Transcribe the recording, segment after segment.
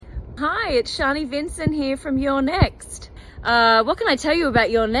Hi, it's Shani Vincent here from You're Next. What can I tell you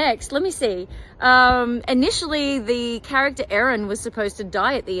about You're Next? Let me see. Initially, the character Erin was supposed to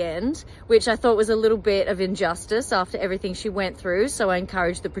die at the end, which I thought was a little bit of injustice after everything she went through. So I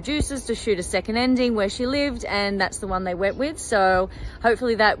encouraged the producers to shoot a second ending where she lived, and that's the one they went with. So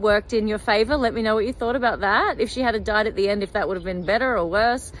hopefully that worked in your favor. Let me know what you thought about that. If she had died at the end, if that would have been better or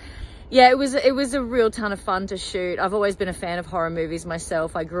worse. Yeah, it was a real ton of fun to shoot. I've always been a fan of horror movies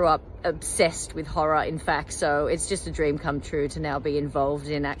myself. I grew up obsessed with horror, in fact, so it's just a dream come true to now be involved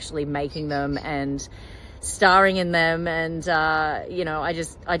in actually making them and starring in them. And, I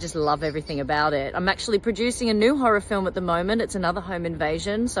just love everything about it. I'm actually producing a new horror film at the moment. It's another home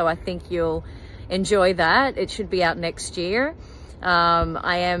invasion, so I think you'll enjoy that. It should be out next year.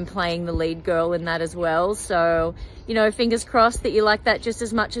 I am playing the lead girl in that as well, so fingers crossed that you like that just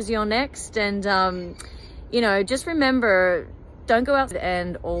as much as You're Next. And just remember, don't go out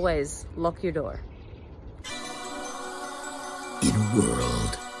and always lock your door. In a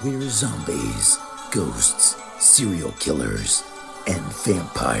world where zombies, ghosts, serial killers, and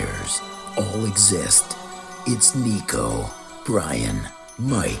vampires all exist, it's Nico, Brian,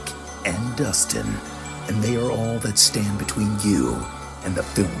 Mike, and Dustin, and they are all that stand between you and the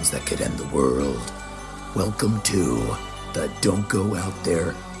films that could end the world. Welcome to the Don't Go Out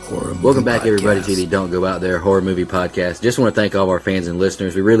There Horror Movie Welcome back, Podcast. everybody, to the Don't Go Out There Horror Movie Podcast. Just want to thank all of our fans and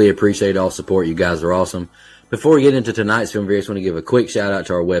listeners. We really appreciate all support. You guys are awesome. Before we get into tonight's film review, I just want to give a quick shout out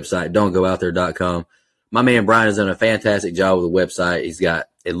to our website, don'tgoouthere.com. My man Brian has done a fantastic job with the website. He's got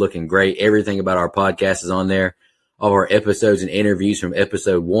it looking great. Everything about our podcast is on there. All of our episodes and interviews from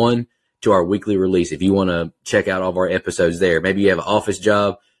episode 1 to our weekly release. If you want to check out all of our episodes there, maybe you have an office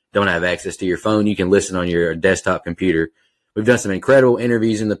job, don't have access to your phone, you can listen on your desktop computer. We've done some incredible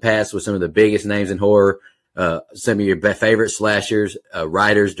interviews in the past with some of the biggest names in horror, some of your favorite slashers,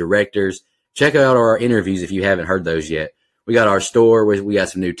 writers, directors. Check out our interviews if you haven't heard those yet. We got our store where we got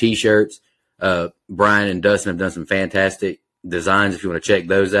some new t-shirts. Brian and Dustin have done some fantastic designs if you want to check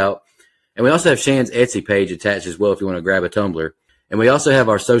those out. And we also have Shan's Etsy page attached as well if you want to grab a tumbler. And we also have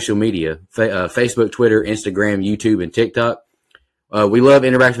our social media, Facebook, Twitter, Instagram, YouTube, and TikTok. We love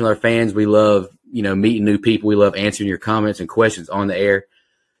interacting with our fans. We love, meeting new people. We love answering your comments and questions on the air.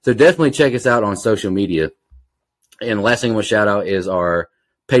 So definitely check us out on social media. And the last thing I want to shout out is our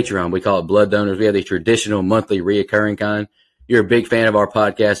Patreon. We call it Blood Donors. We have the traditional monthly reoccurring kind. You're a big fan of our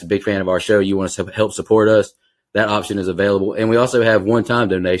podcast, a big fan of our show. You want to help support us. That option is available. And we also have one-time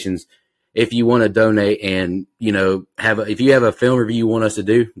donations. If you want to donate and, if you have a film review you want us to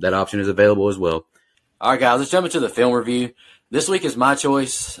do, that option is available as well. All right, guys, let's jump into the film review. This week is my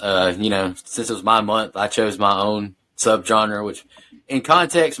choice. Since it was my month, I chose my own subgenre, which in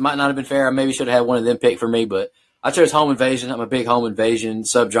context might not have been fair. I maybe should have had one of them pick for me, but I chose home invasion. I'm a big home invasion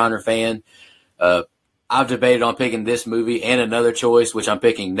subgenre fan. I've debated on picking this movie and another choice, which I'm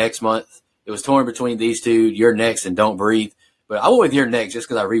picking next month. It was torn between these two, You're Next and Don't Breathe. But I went with You're Next just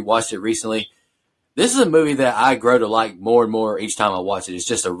because I rewatched it recently. This is a movie that I grow to like more and more each time I watch it. It's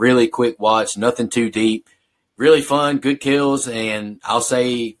just a really quick watch, nothing too deep. Really fun, good kills, and I'll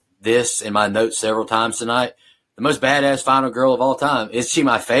say this in my notes several times tonight. The most badass final girl of all time. Is she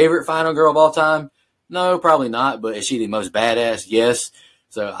my favorite final girl of all time? No, probably not, but is she the most badass? Yes.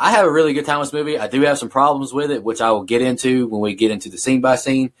 So I have a really good time with this movie. I do have some problems with it, which I will get into when we get into the scene by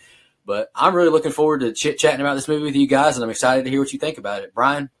scene. But I'm really looking forward to chit-chatting about this movie with you guys, and I'm excited to hear what you think about it.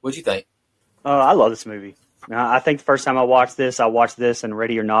 Brian, what'd you think? I love this movie. I think the first time I watched this and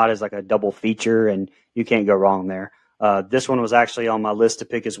Ready or Not is like a double feature, and you can't go wrong there. This one was actually on my list to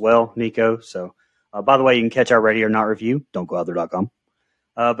pick as well, Nico. So, by the way, you can catch our Ready or Not review, don'tgoouthere.com.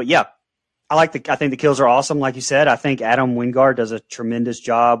 But yeah, I think the kills are awesome. Like you said, I think Adam Wingard does a tremendous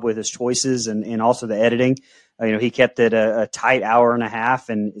job with his choices and also the editing. He kept it a tight hour and a half,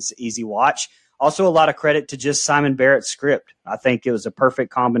 and it's an easy watch. Also, a lot of credit to just Simon Barrett's script. I think it was a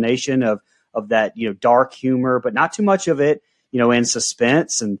perfect combination of that, dark humor, but not too much of it, in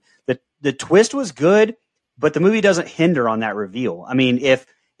suspense. And the twist was good, but the movie doesn't hinder on that reveal. I mean, if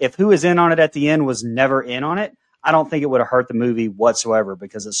who was in on it at the end was never in on it, I don't think it would have hurt the movie whatsoever,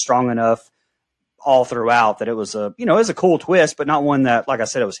 because it's strong enough all throughout that it was it was a cool twist, but not one that, like I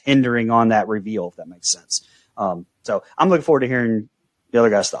said, it was hindering on that reveal, if that makes sense. So I'm looking forward to hearing the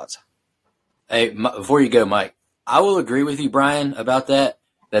other guys' thoughts. Hey, before you go, Mike, I will agree with you, Brian, about that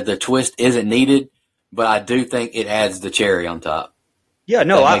the twist isn't needed, but I do think it adds the cherry on top. Yeah,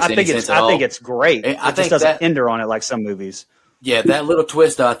 no, I think it's great. It just doesn't hinder on it like some movies. Yeah, that little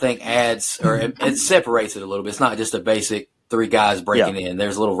twist, I think, adds, or it separates it a little bit. It's not just a basic three guys breaking in.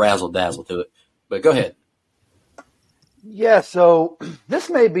 There's a little razzle-dazzle to it. But go ahead. Yeah, so this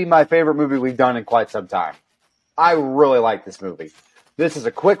may be my favorite movie we've done in quite some time. I really like this movie. This is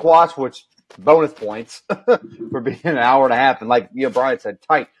a quick watch, which bonus points for being an hour and a half, and like Brian said,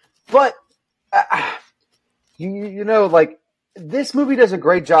 tight. But like this movie does a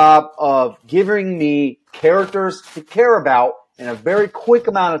great job of giving me characters to care about in a very quick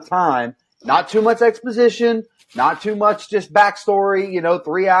amount of time. Not too much exposition, not too much just backstory.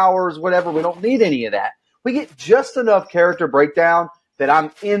 3 hours, whatever. We don't need any of that. We get just enough character breakdown that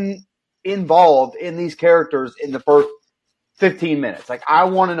I'm involved in these characters in the first 15 minutes. Like, I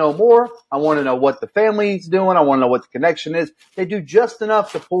want to know more. I want to know what the family's doing. I want to know what the connection is. They do just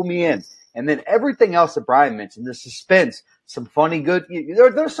enough to pull me in. And then everything else that Brian mentioned, the suspense, some funny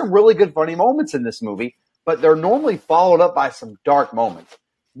there's some really good funny moments in this movie, but they're normally followed up by some dark moments.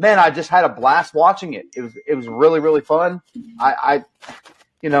 Man, I just had a blast watching it. It was really, really fun.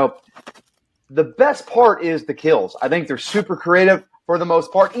 The best part is the kills. I think they're super creative for the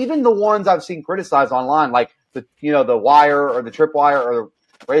most part. Even the ones I've seen criticized online, like the wire or the tripwire or the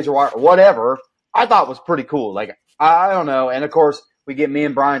razor wire or whatever, I thought was pretty cool. Like, I don't know. And of course, we get me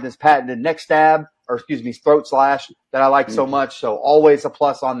and Brian this patented neck stab, throat slash that I like so much. So always a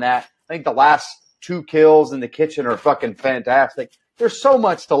plus on that. I think the last 2 kills in the kitchen are fucking fantastic. There's so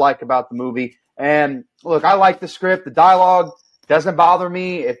much to like about the movie. And look, I like the script. The dialogue doesn't bother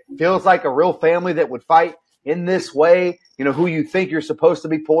me. It feels like a real family that would fight in this way. Who you think you're supposed to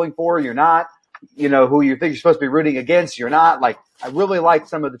be pulling for, you're not. Who you think you're supposed to be rooting against, you're not. Like, I really like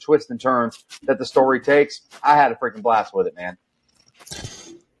some of the twists and turns that the story takes. I had a freaking blast with it, man.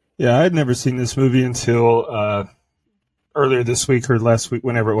 Yeah, I had never seen this movie until earlier this week or last week,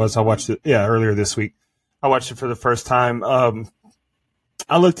 whenever it was. I watched it. Yeah, earlier this week. I watched it for the first time.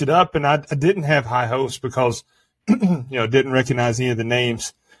 I looked it up, and I didn't have high hopes because didn't recognize any of the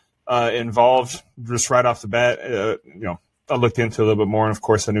names involved just right off the bat. I looked into it a little bit more, and of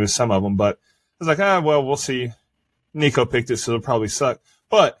course I knew some of them, but I was like, well, we'll see. Nico picked it, so it'll probably suck.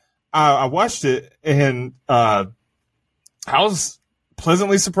 But I watched it, and I was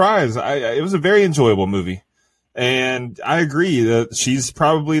pleasantly surprised. It was a very enjoyable movie, and I agree that she's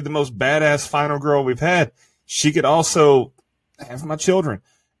probably the most badass final girl we've had. She could also have my children,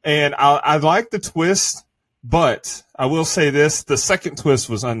 and I like the twist. But I will say this, the second twist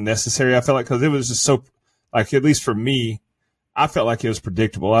was unnecessary. I felt like, because it was just so, like, at least for me, I felt like it was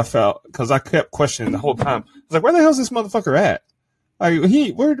predictable. Because I kept questioning the whole time. I was like, where the hell's this motherfucker at? Like,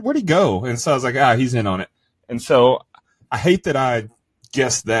 where'd he go? And so I was like, he's in on it. And so I hate that I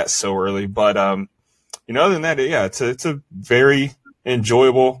guessed that so early. But, other than that, yeah, it's a very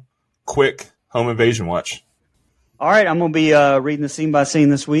enjoyable, quick home invasion watch. All right, I'm going to be reading the scene by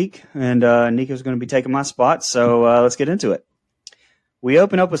scene this week, and Nico's going to be taking my spot, so let's get into it. We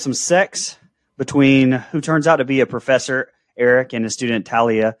open up with some sex between who turns out to be a Professor Eric and his student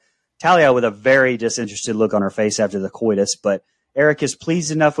Talia. Talia with a very disinterested look on her face after the coitus, but Eric is pleased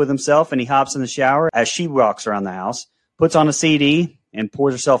enough with himself, and he hops in the shower as she walks around the house, puts on a CD, and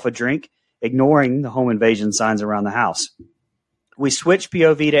pours herself a drink, ignoring the home invasion signs around the house. We switch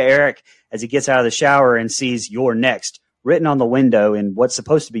POV to Eric as he gets out of the shower and sees "You're next" written on the window in what's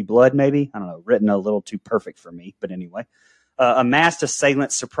supposed to be blood, maybe. I don't know, written a little too perfect for me, but anyway. A masked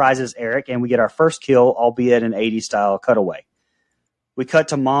assailant surprises Eric, and we get our first kill, albeit an 80s-style cutaway. We cut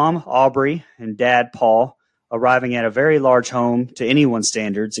to Mom, Aubrey, and Dad, Paul, arriving at a very large home to anyone's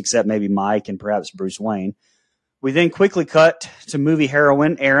standards, except maybe Mike and perhaps Bruce Wayne. We then quickly cut to movie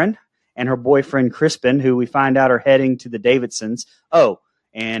heroine Erin and her boyfriend Crispin, who we find out are heading to the Davidsons. Oh,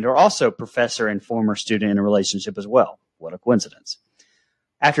 and are also professor and former student in a relationship as well. What a coincidence.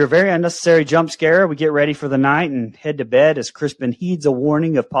 After a very unnecessary jump scare, we get ready for the night and head to bed as Crispin heeds a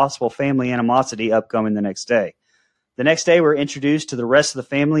warning of possible family animosity upcoming the next day. The next day, we're introduced to the rest of the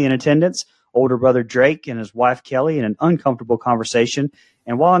family in attendance, older brother Drake and his wife Kelly in an uncomfortable conversation.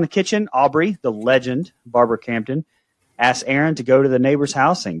 And while in the kitchen, Aubrey, the legend, Barbara Crampton, asks Erin to go to the neighbor's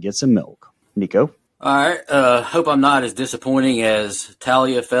house and get some milk. Nico? All right. Hope I'm not as disappointing as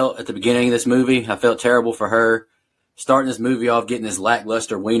Talia felt at the beginning of this movie. I felt terrible for her. Starting this movie off getting this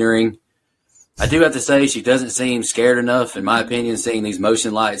lackluster wienering. I do have to say she doesn't seem scared enough, in my opinion, seeing these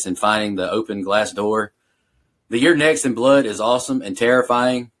motion lights and finding the open glass door. The "You're Next" in blood is awesome and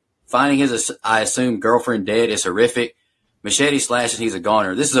terrifying. Finding his, I assume, girlfriend dead is horrific. Machete slash and he's a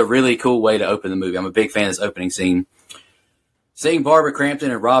goner. This is a really cool way to open the movie. I'm a big fan of this opening scene. Seeing Barbara Crampton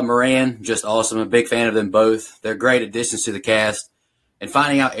and Rob Moran, just awesome. I'm a big fan of them both. They're great additions to the cast. And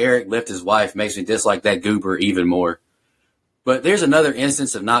finding out Eric left his wife makes me dislike that goober even more. But there's another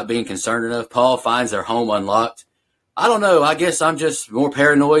instance of not being concerned enough. Paul finds their home unlocked. I don't know. I guess I'm just more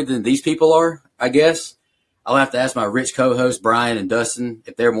paranoid than these people are, I guess. I'll have to ask my rich co-host Brian and Dustin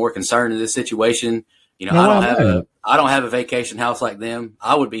if they're more concerned in this situation. You know, I don't have a vacation house like them.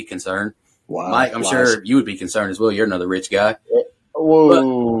 I would be concerned. Wow. Mike, I'm sure you would be concerned as well. You're another rich guy.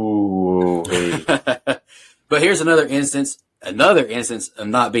 Whoa. But here's another instance of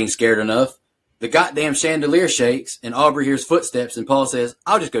not being scared enough. The goddamn chandelier shakes, and Aubrey hears footsteps, and Paul says,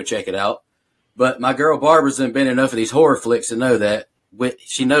 I'll just go check it out. But my girl Barbara's been in enough of these horror flicks to know that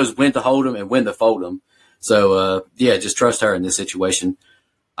she knows when to hold them and when to fold them. So, just trust her in this situation.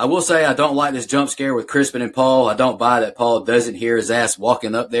 I will say I don't like this jump scare with Crispin and Paul. I don't buy that Paul doesn't hear his ass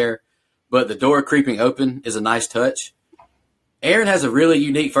walking up there, but the door creeping open is a nice touch. Aaron has a really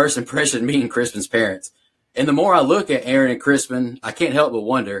unique first impression meeting Crispin's parents. And the more I look at Aaron and Crispin, I can't help but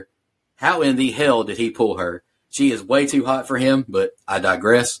wonder, how in the hell did he pull her? She is way too hot for him, but I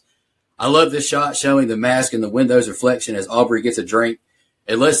digress. I love this shot showing the mask in the window's reflection as Aubrey gets a drink.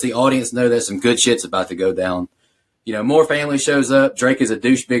 It lets the audience know that some good shit's about to go down. You know, more family shows up. Drake is a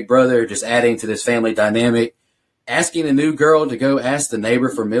douche big brother, just adding to this family dynamic. Asking a new girl to go ask the neighbor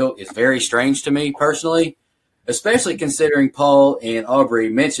for milk is very strange to me personally, especially considering Paul and Aubrey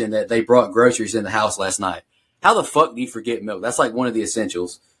mentioned that they brought groceries in the house last night. How the fuck do you forget milk? That's like one of the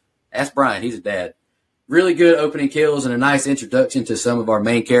essentials. Ask Brian. He's a dad. Really good opening kills and a nice introduction to some of our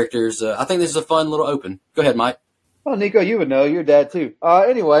main characters. I think this is a fun little open. Go ahead, Mike. Well, Nico, you would know. You're dad, too.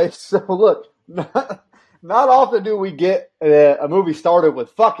 Anyway, so look, not often do we get a movie started with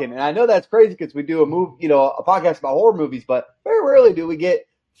fucking. And I know that's crazy because we do a podcast about horror movies, but very rarely do we get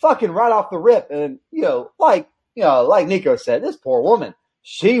fucking right off the rip. And, like Nico said, this poor woman,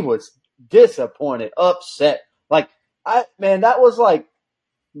 she was disappointed, upset. That was like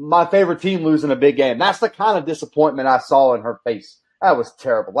my favorite team losing a big game. That's the kind of disappointment I saw in her face. That was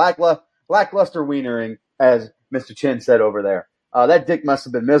terrible. Lackluster wienering, as Mr. Chin said over there. That dick must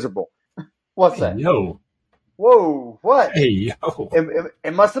have been miserable. What's that? Yo. Whoa, what? Hey, yo.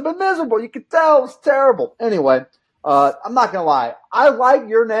 It must have been miserable. You could tell it was terrible. Anyway, I'm not going to lie. I like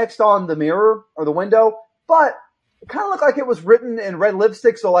You're Next on the mirror or the window, but it kind of looked like it was written in red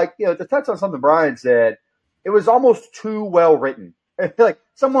lipstick. So, to touch on something Brian said, it was almost too well written. I feel like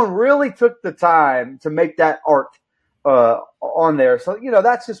someone really took the time to make that art on there. So,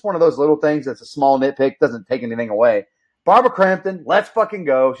 that's just one of those little things that's a small nitpick, doesn't take anything away. Barbara Crampton, let's fucking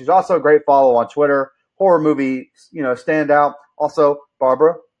go. She's also a great follow on Twitter. Horror movie, standout. Also,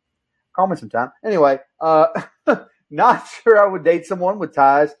 Barbara, call me sometime. Anyway, not sure I would date someone with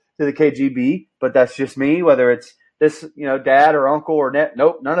ties to the KGB, but that's just me, whether it's this, dad or uncle or net.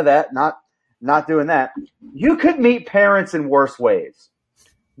 Nope, none of that. Not doing that. You could meet parents in worse ways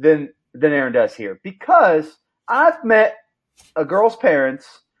than Aaron does here, because I've met a girl's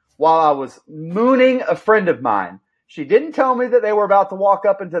parents while I was mooning a friend of mine. She didn't tell me that they were about to walk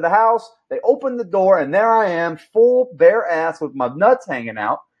up into the house. They opened the door, and there I am, full bare ass with my nuts hanging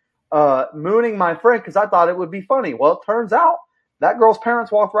out, mooning my friend because I thought it would be funny. Well, it turns out that girl's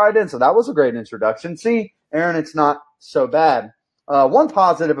parents walked right in, so that was a great introduction. See, Aaron, it's not so bad. One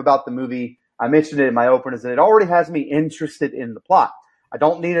positive about the movie, I mentioned it in my open, is that it already has me interested in the plot. I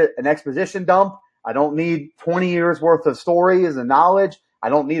don't need an exposition dump. I don't need 20 years worth of stories and knowledge. I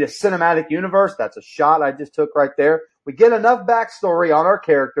don't need a cinematic universe. That's a shot I just took right there. We get enough backstory on our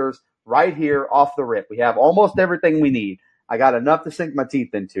characters right here off the rip. We have almost everything we need. I got enough to sink my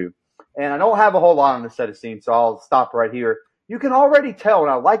teeth into. And I don't have a whole lot on the set of scenes, so I'll stop right here. You can already tell,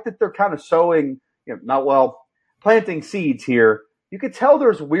 and I like that they're kind of showing, planting seeds here. You could tell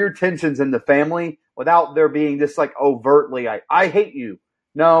there's weird tensions in the family without there being this overtly, I hate you.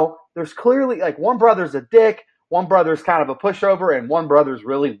 No, there's clearly one brother's a dick, one brother's kind of a pushover, and one brother's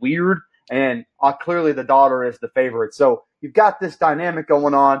really weird. And clearly the daughter is the favorite. So you've got this dynamic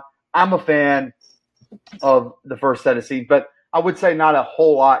going on. I'm a fan of the first set of scenes, but I would say not a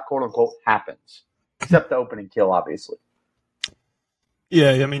whole lot, quote unquote, happens, except the opening kill, obviously.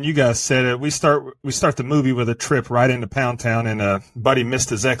 Yeah, I mean, you guys said it. We start the movie with a trip right into Pound Town, and Buddy missed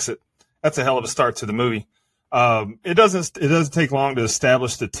his exit. That's a hell of a start to the movie. It doesn't take long to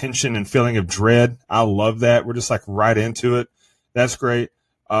establish the tension and feeling of dread. I love that. We're just right into it. That's great.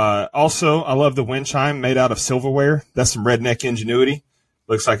 Also, I love the wind chime made out of silverware. That's some redneck ingenuity.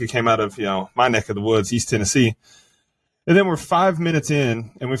 Looks like it came out of, my neck of the woods, East Tennessee. And then we're 5 minutes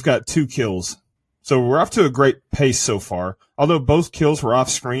in, and we've got 2 kills. So we're off to a great pace so far. Although both kills were off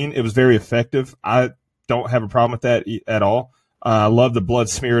screen, it was very effective. I don't have a problem with that at all. I love the blood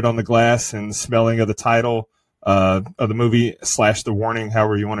smeared on the glass and smelling of the title of the movie / the warning,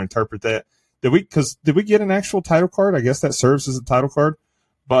 however you want to interpret that. Did we get an actual title card? I guess that serves as a title card.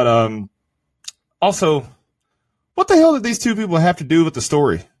 But also, what the hell did these 2 people have to do with the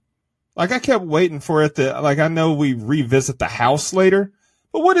story? Like, I kept waiting for it to, like, I know we revisit the house later,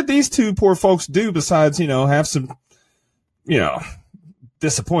 but what did these two poor folks do besides, have some,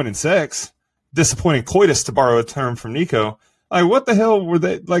 disappointing sex, disappointing coitus, to borrow a term from Nico? Like, what the hell were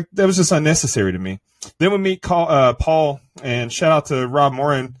they? Like, that was just unnecessary to me. Then we meet Paul, and shout out to Rob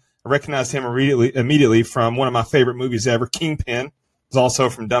Morin. I recognized him immediately from one of my favorite movies ever, Kingpin. He's also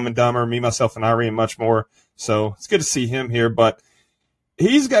from Dumb and Dumber, Me, Myself, and Irene, and much more. So it's good to see him here, but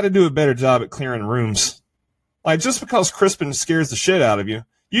he's got to do a better job at clearing rooms. Like, just because Crispin scares the shit out of you,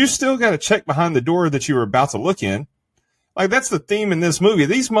 you still got to check behind the door that you were about to look in. Like, that's the theme in this movie.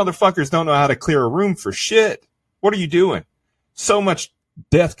 These motherfuckers don't know how to clear a room for shit. What are you doing? So much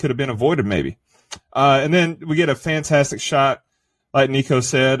death could have been avoided, maybe. And then we get a fantastic shot, like Nico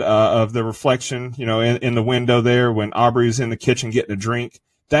said, of the reflection, in the window there when Aubrey's in the kitchen getting a drink.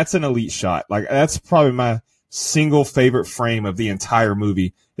 That's an elite shot. Like, that's probably my single favorite frame of the entire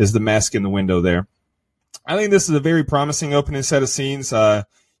movie, is the mask in the window there. I think this is a very promising opening set of scenes.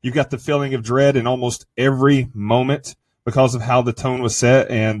 You've got the feeling of dread in almost every moment because of how the tone was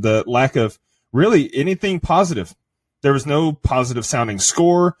set and the lack of really anything positive. There was no positive sounding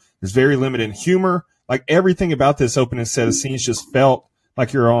score. There's very limited humor. Like, everything about this opening set of scenes just felt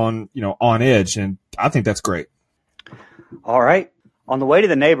like you're on edge. And I think that's great. All right. On the way to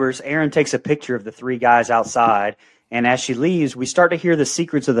the neighbors, Erin takes a picture of the three guys outside. And as she leaves, we start to hear the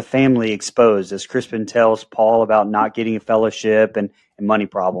secrets of the family exposed as Crispin tells Paul about not getting a fellowship and money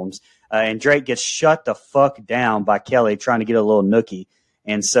problems. And Drake gets shut the fuck down by Kelly trying to get a little nookie.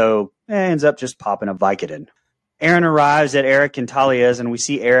 And so ends up just popping a Vicodin. Erin arrives at Eric and Talia's, and we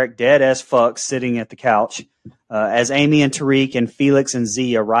see Eric dead as fuck sitting at the couch. As Amy and Tariq and Felix and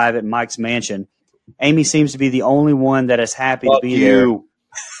Z arrive at Mike's mansion, Amy seems to be the only one that is happy to be there.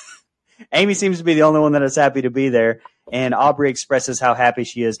 Amy seems to be the only one that is happy to be there, and Aubrey expresses how happy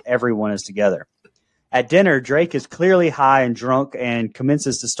she is everyone is together. At dinner, Drake is clearly high and drunk and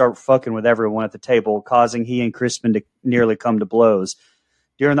commences to start fucking with everyone at the table, causing he and Crispin to nearly come to blows.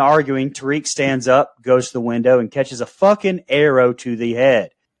 During the arguing, Tariq stands up, goes to the window, and catches a fucking arrow to the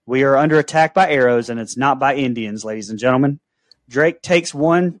head. We are under attack by arrows, and it's not by Indians, ladies and gentlemen. Drake takes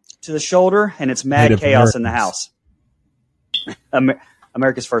one to the shoulder, and it's mad Native chaos Americans. in the house.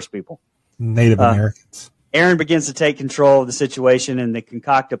 America's first people. Native Americans. Erin begins to take control of the situation, and they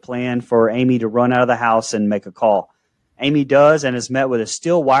concoct a plan for Amy to run out of the house and make a call. Amy does, and is met with a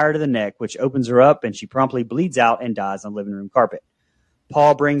steel wire to the neck, which opens her up, and she promptly bleeds out and dies on the living room carpet.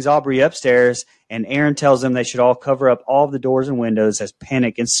 Paul brings Aubrey upstairs, and Erin tells them they should all cover up all of the doors and windows as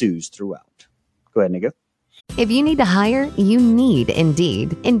panic ensues throughout. Go ahead, Nico. If you need to hire, you need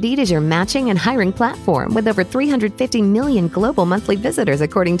Indeed. Indeed is your matching and hiring platform with over 350 million global monthly visitors,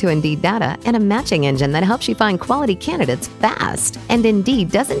 according to Indeed data, and a matching engine that helps you find quality candidates fast. And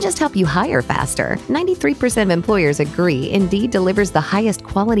Indeed doesn't just help you hire faster. 93% of employers agree Indeed delivers the highest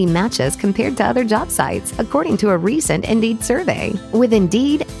quality matches compared to other job sites, according to a recent Indeed survey. With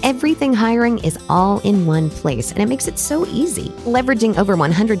Indeed, everything hiring is all in one place, and it makes it so easy. Leveraging over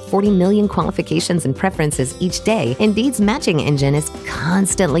 140 million qualifications and preferences each day, Indeed's matching engine is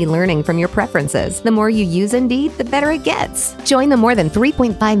constantly learning from your preferences. The more you use Indeed, the better it gets. Join the more than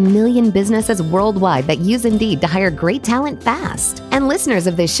 3.5 million businesses worldwide that use Indeed to hire great talent fast. And listeners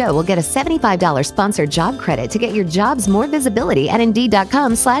of this show will get a $75 sponsored job credit to get your jobs more visibility at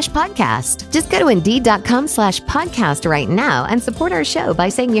Indeed.com/podcast. Just go to Indeed.com/podcast right now and support our show by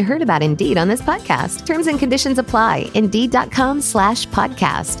saying you heard about Indeed on this podcast. Terms and conditions apply.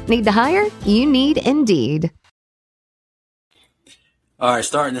 Indeed.com/podcast. Need to hire? You need Indeed. All right,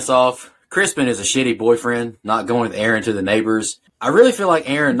 starting this off, Crispin is a shitty boyfriend, not going with Erin to the neighbors. I really feel like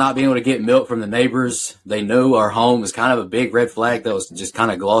Erin not being able to get milk from the neighbors. They know our home is kind of a big red flag that was just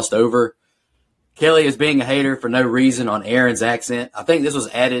kind of glossed over. Kelly is being a hater for no reason on Erin's accent. I think this was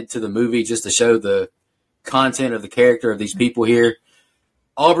added to the movie just to show the content of the character of these people here.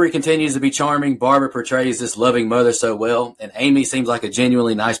 Aubrey continues to be charming. Barbara portrays this loving mother so well. And Amy seems like a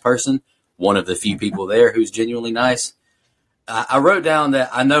genuinely nice person. One of the few people there who's genuinely nice. I wrote down that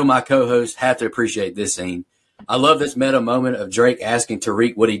I know my co-hosts have to appreciate this scene. I love this meta moment of Drake asking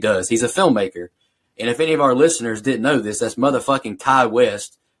Tariq what he does. He's a filmmaker. And if any of our listeners didn't know this, that's motherfucking Ty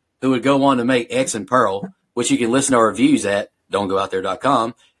West, who would go on to make X and Pearl, which you can listen to our reviews at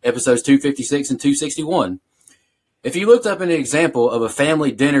don'tgooutthere.com, episodes 256 and 261. If you looked up an example of a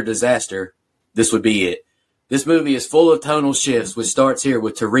family dinner disaster, this would be it. This movie is full of tonal shifts, which starts here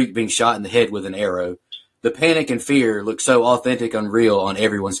with Tariq being shot in the head with an arrow. The panic and fear look so authentic and real on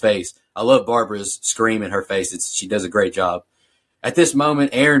everyone's face. I love Barbara's scream in her face. She does a great job. At this moment,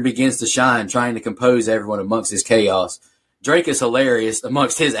 Erin begins to shine, trying to compose everyone amongst this chaos. Drake is hilarious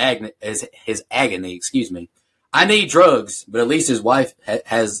amongst his agony. Excuse me. I need drugs, but at least his wife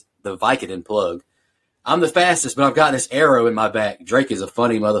has the Vicodin plug. I'm the fastest, but I've got this arrow in my back. Drake is a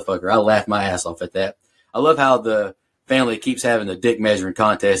funny motherfucker. I laugh my ass off at that. I love how the family keeps having the dick measuring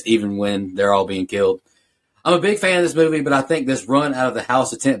contest even when they're all being killed. I'm a big fan of this movie, but I think this run out of the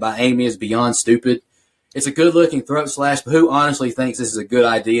house attempt by Amy is beyond stupid. It's a good-looking throat slash, but who honestly thinks this is a good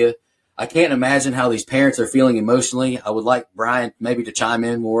idea? I can't imagine how these parents are feeling emotionally. I would like Brian maybe to chime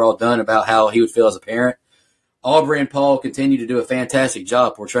in when we're all done about how he would feel as a parent. Aubrey and Paul continue to do a fantastic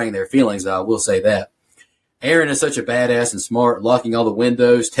job portraying their feelings, I will say that. Aaron is such a badass and smart, locking all the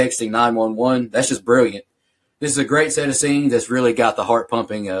windows, texting 911. That's just brilliant. This is a great set of scenes that's really got the heart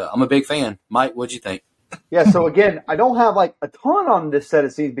pumping. I'm a big fan. Mike, what'd you think? Yeah, so again, I don't have like a ton on this set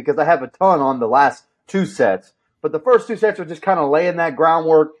of scenes because I have a ton on the last two sets. But the first two sets are just kind of laying that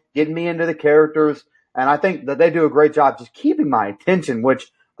groundwork, getting me into the characters. And I think that they do a great job just keeping my attention,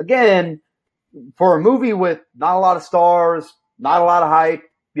 which, again, for a movie with not a lot of stars, not a lot of hype,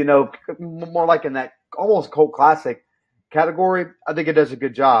 more like in that almost cult classic category, I think it does a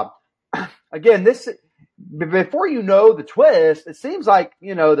good job. Again, before you know the twist, it seems like,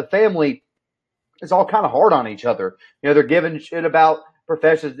 the family is all kind of hard on each other. They're giving shit about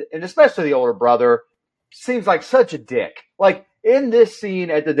professions, and especially the older brother seems like such a dick. Like, in this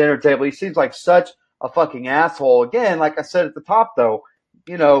scene at the dinner table, he seems like such a fucking asshole. Again, like I said at the top, though,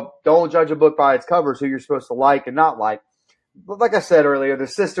 don't judge a book by its covers, who you're supposed to like and not like. But like I said earlier, the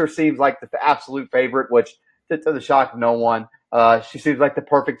sister seems like the absolute favorite, which to the shock of no one. She seems like the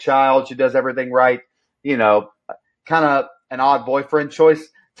perfect child. She does everything right. Kind of an odd boyfriend choice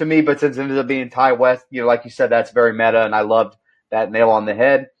to me, but since it ended up being Ty West, like you said, that's very meta, and I loved that nail on the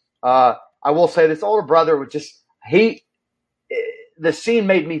head. I will say this older brother would the scene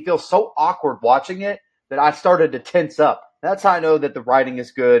made me feel so awkward watching it that I started to tense up. That's how I know that the writing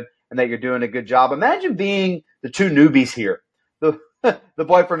is good and that you're doing a good job. Imagine being the two newbies here, the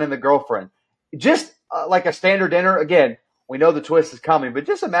boyfriend and the girlfriend. Just like a standard dinner. Again, we know the twist is coming, but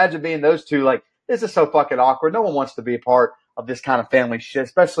just imagine being those two. Like, this is so fucking awkward. No one wants to be a part of this kind of family shit,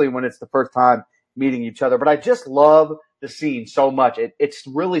 especially when it's the first time meeting each other. But I just love the scene so much. It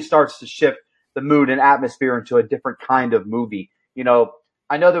really starts to shift the mood and atmosphere into a different kind of movie.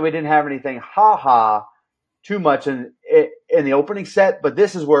 I know that we didn't have anything too much in the opening set, but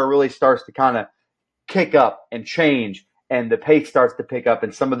this is where it really starts to kind of kick up and change, and the pace starts to pick up,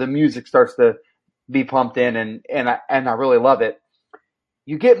 and some of the music starts to be pumped in, and I really love it.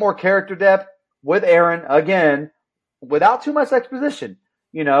 You get more character depth with Erin, again, without too much exposition.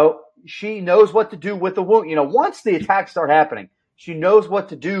 She knows what to do with the wound. Once the attacks start happening, she knows what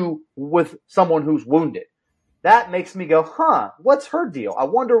to do with someone who's wounded. That makes me go, what's her deal? I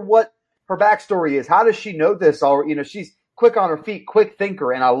wonder what her backstory is. How does she know this? Or, she's quick on her feet, quick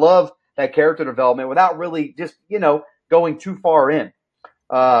thinker, and I love that character development without really just, going too far in.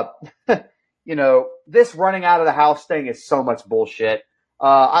 This running out of the house thing is so much bullshit.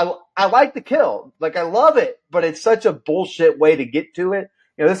 I like the kill. Like, I love it, but it's such a bullshit way to get to it.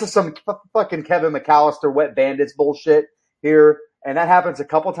 This is some fucking Kevin McAllister Wet Bandits bullshit here. And that happens a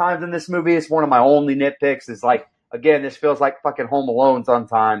couple times in this movie. It's one of my only nitpicks. Is like, again, this feels like fucking Home Alone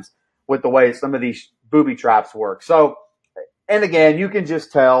sometimes with the way some of these booby traps work. So, and again, you can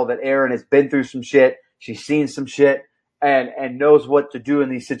just tell that Erin has been through some shit. She's seen some shit and knows what to do in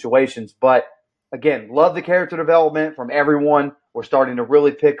these situations. But again, love the character development from everyone. We're starting to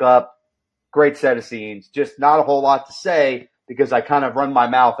really pick up. Great set of scenes. Just not a whole lot to say because I kind of run my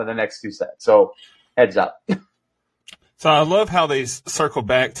mouth in the next two sets. So heads up. So I love how they circle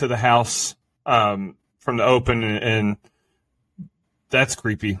back to the house from the open, and that's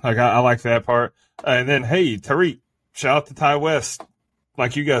creepy. Like, I like that part. And then, hey, Tariq, shout out to Ty West.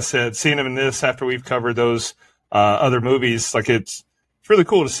 Like you guys said, seeing him in this after we've covered those other movies, like it's really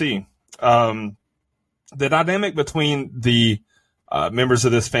cool to see. The dynamic between the members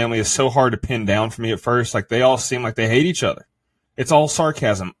of this family is so hard to pin down for me at first. Like, they all seem like they hate each other. It's all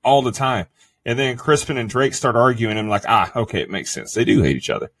sarcasm all the time. And then Crispin and Drake start arguing, and I'm like, okay, it makes sense. They do hate each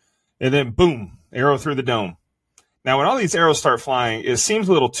other. And then, boom, arrow through the dome. Now, when all these arrows start flying, it seems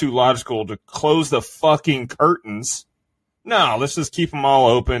a little too logical to close the fucking curtains. No, let's just keep them all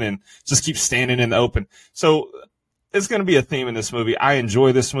open and just keep standing in the open. So it's going to be a theme in this movie. I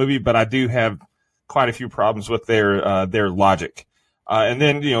enjoy this movie, but I do have quite a few problems with their logic. And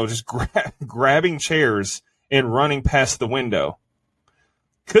then, just grabbing chairs and running past the window.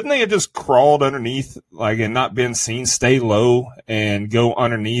 Couldn't they have just crawled underneath, like, and not been seen? Stay low and go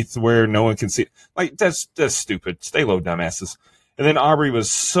underneath where no one can see. Like, that's stupid. Stay low, dumbasses. And then Aubrey was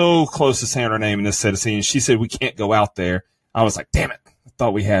so close to saying her name in this set of scenes. She said, "We can't go out there." I was like, damn it. I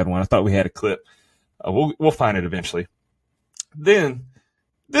thought we had one. I thought we had a clip. We'll find it eventually. Then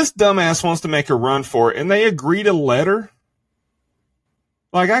this dumbass wants to make a run for it, and they agree to let her.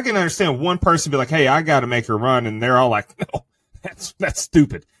 Like, I can understand one person be like, hey, I got to make her run, and they're all like, no, that's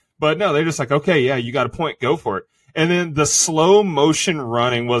stupid. But no, they're just like, okay, yeah, you got a point, go for it. And then the slow motion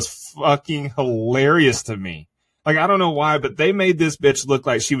running was fucking hilarious to me. Like, I don't know why, but they made this bitch look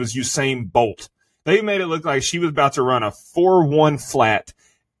like she was Usain Bolt. They made it look like she was about to run a 4-1 flat.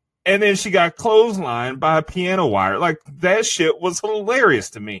 And then she got clotheslined by a piano wire. Like, that shit was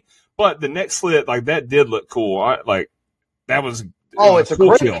hilarious to me. But the neck slit, like, that did look cool. That was... Oh, it's a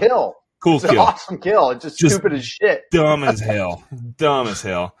cool great kill. Cool it's kill. An awesome kill. It's just stupid as shit. Dumb as hell. Dumb as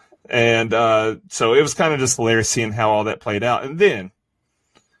hell. And so it was kind of just hilarious seeing how all that played out. And then,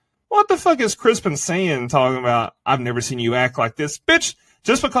 what the fuck is Crispin saying, talking about, I've never seen you act like this? Bitch,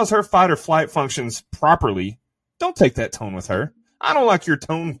 just because her fight or flight functions properly, don't take that tone with her. I don't like your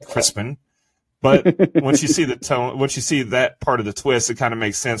tone, Crispin. But once you see the tone, once you see that part of the twist, it kind of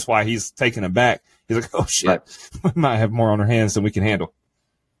makes sense why he's taken aback. He's like, oh shit, right. We might have more on our hands than we can handle.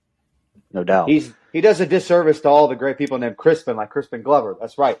 No doubt. He does a disservice to all the great people named Crispin, like Crispin Glover.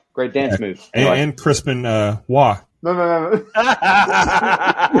 That's right. Great dance move. And Crispin Wah. No.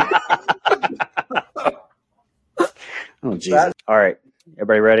 Oh, Jesus. All right.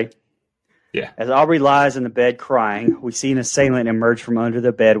 Everybody ready? Yeah. As Aubrey lies in the bed crying, we see an assailant emerge from under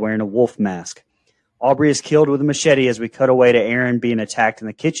the bed wearing a wolf mask. Aubrey is killed with a machete as we cut away to Aaron being attacked in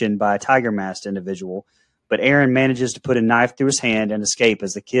the kitchen by a tiger-masked individual. But Aaron manages to put a knife through his hand and escape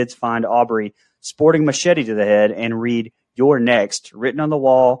as the kids find Aubrey sporting a machete to the head and read, "You're next," written on the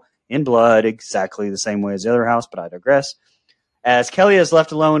wall in blood, exactly the same way as the other house, but I digress. As Kelly is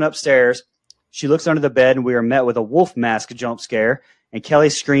left alone upstairs, she looks under the bed and we are met with a wolf mask jump scare, and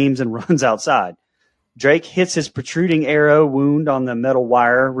Kelly screams and runs outside. Drake hits his protruding arrow wound on the metal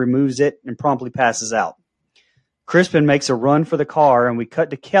wire, removes it, and promptly passes out. Crispin makes a run for the car, and we cut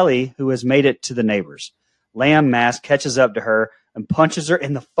to Kelly, who has made it to the neighbors. Lamb Mask catches up to her and punches her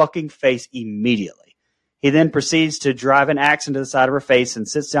in the fucking face immediately. He then proceeds to drive an axe into the side of her face and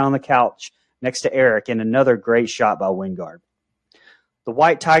sits down on the couch next to Eric in another great shot by Wingard. The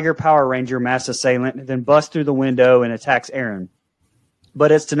White Tiger Power Ranger masked assailant then busts through the window and attacks Aaron.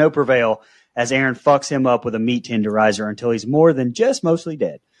 But it's to no prevail, as Aaron fucks him up with a meat tenderizer until he's more than just mostly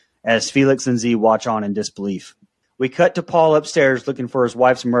dead, as Felix and Z watch on in disbelief. We cut to Paul upstairs looking for his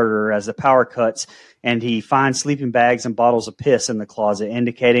wife's murderer as the power cuts, and he finds sleeping bags and bottles of piss in the closet,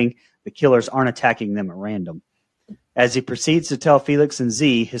 indicating the killers aren't attacking them at random. As he proceeds to tell Felix and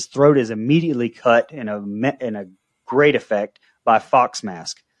Z, his throat is immediately cut in a great effect by Fox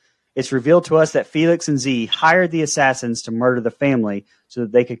Mask. It's revealed to us that Felix and Z hired the assassins to murder the family so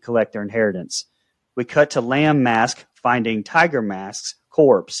that they could collect their inheritance. We cut to Lamb Mask finding Tiger Mask's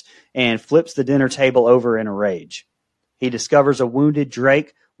corpse and flips the dinner table over in a rage. He discovers a wounded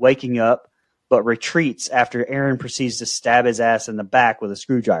Drake waking up, but retreats after Aaron proceeds to stab his ass in the back with a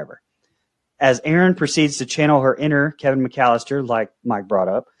screwdriver. As Aaron proceeds to channel her inner Kevin McAllister, like Mike brought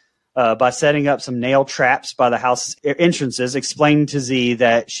up, by setting up some nail traps by the house's entrances, explaining to Z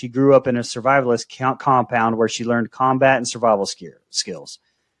that she grew up in a survivalist compound where she learned combat and survival skills.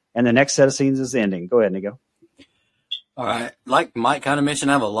 And the next set of scenes is the ending. Go ahead, Nico. All right. Like Mike kind of mentioned,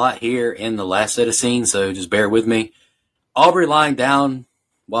 I have a lot here in the last set of scenes, so just bear with me. Aubrey lying down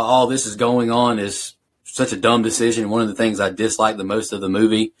while all this is going on is such a dumb decision. One of the things I dislike the most of the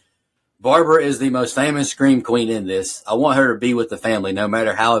movie. Barbara is the most famous scream queen in this. I want her to be with the family, no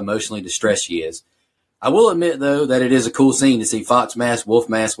matter how emotionally distressed she is. I will admit, though, that it is a cool scene to see Fox Mask, Wolf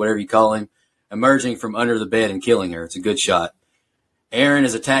Mask, whatever you call him, emerging from under the bed and killing her. It's a good shot. Aaron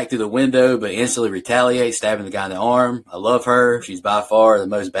is attacked through the window, but instantly retaliates, stabbing the guy in the arm. I love her. She's by far the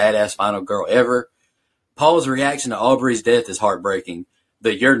most badass final girl ever. Paul's reaction to Aubrey's death is heartbreaking.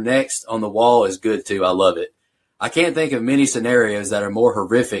 The "you're next" on the wall is good, too. I love it. I can't think of many scenarios that are more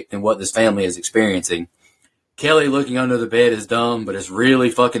horrific than what this family is experiencing. Kelly looking under the bed is dumb, but it's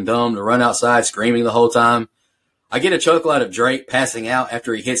really fucking dumb to run outside screaming the whole time. I get a chuckle out of Drake passing out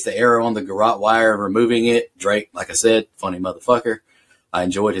after he hits the arrow on the garrote wire and removing it. Drake, like I said, funny motherfucker. I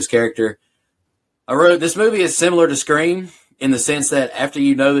enjoyed his character. I wrote, this movie is similar to Scream in the sense that after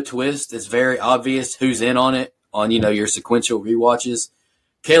you know the twist, it's very obvious who's in on it on, your sequential rewatches.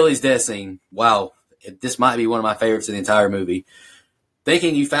 Kelly's death scene, wow. This might be one of my favorites in the entire movie.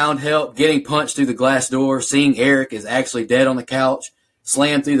 Thinking you found help, getting punched through the glass door, seeing Eric is actually dead on the couch,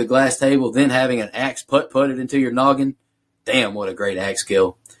 slammed through the glass table, then having an axe putted into your noggin. Damn, what a great axe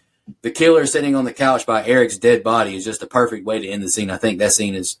kill. The killer sitting on the couch by Eric's dead body is just a perfect way to end the scene. I think that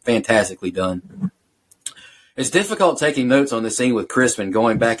scene is fantastically done. It's difficult taking notes on the scene with Crispin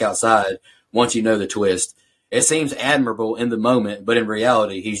going back outside once you know the twist. It seems admirable in the moment, but in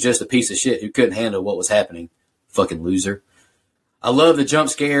reality, he's just a piece of shit who couldn't handle what was happening. Fucking loser. I love the jump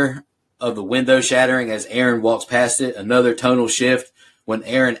scare of the window shattering as Aaron walks past it. Another tonal shift when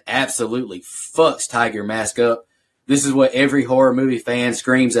Aaron absolutely fucks Tiger Mask up. This is what every horror movie fan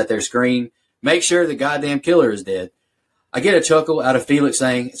screams at their screen. Make sure the goddamn killer is dead. I get a chuckle out of Felix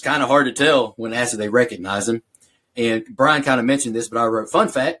saying it's kind of hard to tell when asked if they recognize him. And Brian kind of mentioned this, but I wrote, fun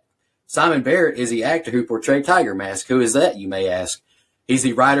fact, Simon Barrett is the actor who portrayed Tiger Mask. Who is that, you may ask? He's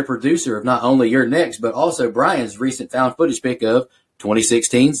the writer-producer of not only You're Next, but also Brian's recent found footage pick of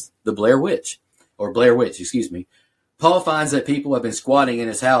 2016's The Blair Witch. Or Blair Witch, excuse me. Paul finds that people have been squatting in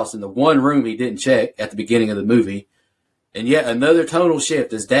his house in the one room he didn't check at the beginning of the movie. And yet another tonal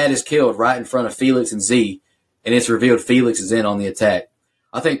shift as Dad is killed right in front of Felix and Z, and it's revealed Felix is in on the attack.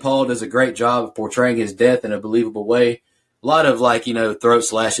 I think Paul does a great job of portraying his death in a believable way. A lot of, throat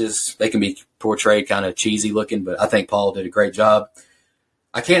slashes, they can be portrayed kind of cheesy looking, but I think Paul did a great job.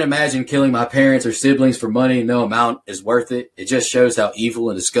 I can't imagine killing my parents or siblings for money. No amount is worth it. It just shows how evil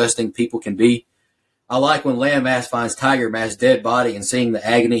and disgusting people can be. I like when Landmass finds Tiger Mask's dead body and seeing the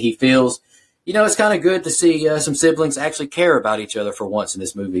agony he feels. You know, it's kind of good to see some siblings actually care about each other for once in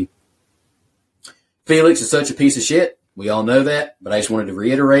this movie. Felix is such a piece of shit. We all know that, but I just wanted to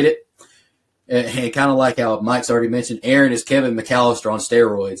reiterate it. And kind of like how Mike's already mentioned, Aaron is Kevin McAllister on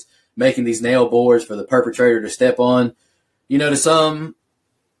steroids, making these nail boards for the perpetrator to step on. You know, to some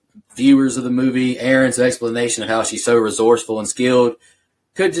viewers of the movie, Aaron's explanation of how she's so resourceful and skilled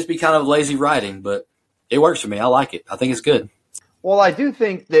could just be kind of lazy writing, but it works for me. I like it. I think it's good. Well, I do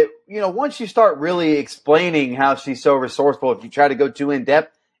think that, once you start really explaining how she's so resourceful, if you try to go too in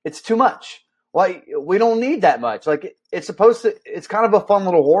depth, it's too much. Like, we don't need that much. Like, it's kind of a fun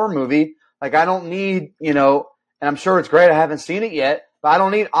little horror movie. Like, I don't need, and I'm sure it's great. I haven't seen it yet, but I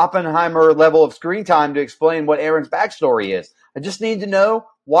don't need Oppenheimer level of screen time to explain what Aaron's backstory is. I just need to know,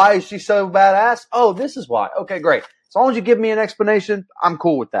 why is she so badass? Oh, this is why. Okay, great. As long as you give me an explanation, I'm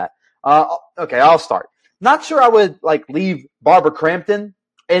cool with that. Okay, I'll start. Not sure I would leave Barbara Crampton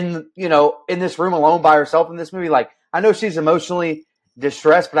in this room alone by herself in this movie. Like, I know she's emotionally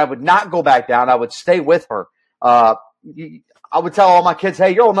distressed, but I would not go back down. I would stay with her. I would tell all my kids,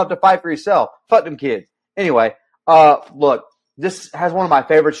 hey, you're old enough to fight for yourself. Fuck them kids. Anyway, look, this has one of my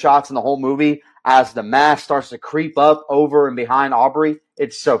favorite shots in the whole movie as the mask starts to creep up over and behind Aubrey.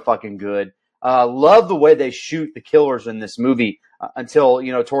 It's so fucking good. Love the way they shoot the killers in this movie until,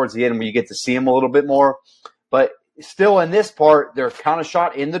 towards the end where you get to see them a little bit more. But still in this part, they're kind of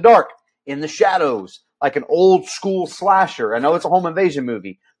shot in the dark, in the shadows, like an old school slasher. I know it's a home invasion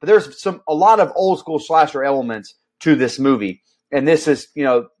movie, but there's a lot of old school slasher elements to this movie. And this is,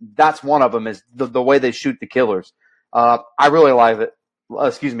 that's one of them is the way they shoot the killers. I really love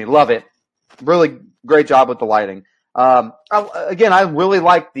it. Really great job with the lighting. I really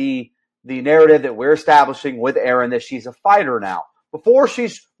like the narrative that we're establishing with Erin that she's a fighter now. Before,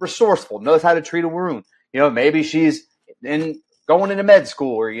 she's resourceful, knows how to treat a wound. Maybe she's going into med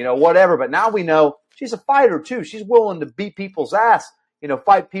school or, whatever. But now we know she's a fighter too. She's willing to beat people's ass,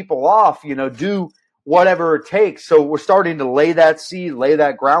 fight people off, do whatever it takes. So we're starting to lay that seed, lay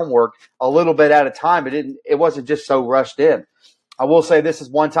that groundwork a little bit at a time. It wasn't just so rushed in. I will say this is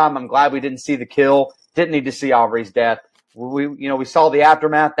one time I'm glad we didn't see the kill. Didn't need to see Aubrey's death. We saw the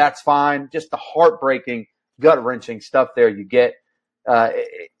aftermath. That's fine. Just the heartbreaking, gut-wrenching stuff there you get.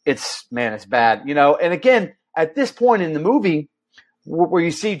 It's bad. And again, at this point in the movie where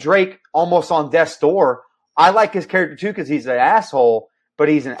you see Drake almost on death's door, I like his character too because he's an asshole, but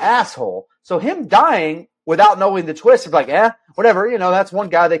he's an asshole. So him dying without knowing the twist is whatever. That's one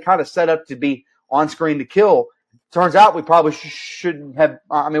guy they kind of set up to be on screen to kill. Turns out we probably shouldn't have.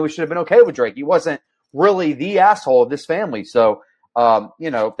 We should have been okay with Drake. He wasn't really the asshole of this family. So,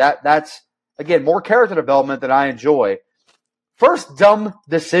 that's again more character development that I enjoy. First dumb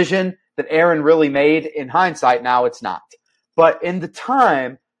decision that Erin really made. In hindsight, now it's not. But in the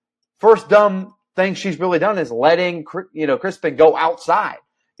time, first dumb thing she's really done is letting Crispin go outside.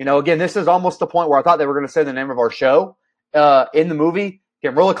 Again, this is almost the point where I thought they were going to say the name of our show in the movie.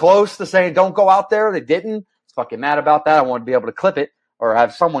 Getting really close to saying don't go out there. They didn't. Fucking mad about that. I want to be able to clip it or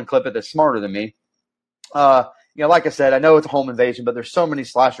have someone clip it that's smarter than me. Like I said, I know it's a home invasion, but there's so many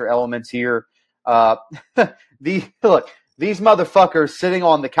slasher elements here. These motherfuckers sitting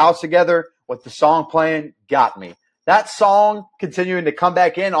on the couch together with the song playing got me. That song continuing to come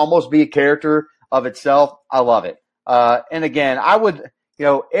back in, almost be a character of itself. I love it. And again, I would,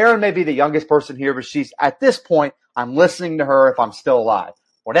 Erin may be the youngest person here, but she's at this point, I'm listening to her if I'm still alive.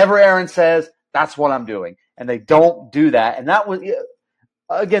 Whatever Erin says, that's what I'm doing. and they don't do that. And that was,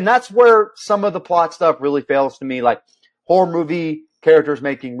 again, that's where some of the plot stuff really fails to me. Like horror movie characters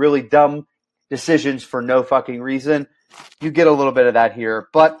making really dumb decisions for no fucking reason. You get a little bit of that here,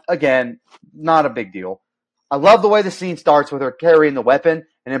 but again, not a big deal. I love the way the scene starts with her carrying the weapon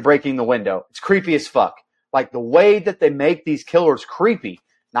and then breaking the window. It's creepy as fuck. Like the way that they make these killers creepy,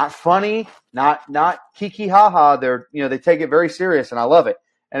 not funny, not kiki haha. They're, they take it very serious, and I love it.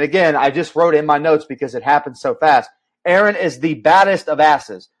 And again, I just wrote in my notes because it happened so fast. Aaron is the baddest of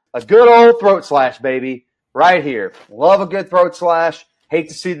asses. A good old throat slash, baby, right here. Love a good throat slash. Hate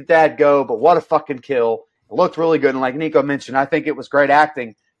to see the dad go, but what a fucking kill. It looked really good. And like Nico mentioned, I think it was great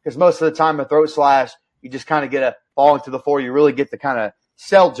acting because most of the time a throat slash, you just kind of get a fall into the floor. You really get the kind of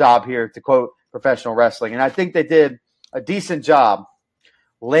sell job here, to quote professional wrestling. And I think they did a decent job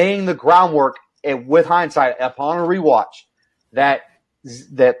laying the groundwork, and with hindsight, upon a rewatch, that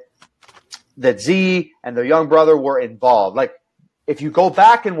Z and the young brother were involved. Like, if you go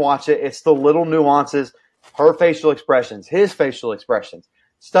back and watch it, it's the little nuances, her facial expressions, his facial expressions,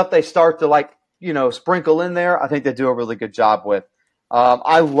 stuff they start to sprinkle in there. I think they do a really good job with.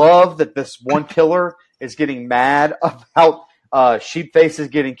 I love that this one killer is getting mad about Sheepface is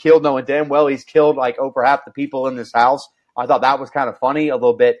getting killed, knowing damn well he's killed like over half the people in this house. I thought that was kind of funny, a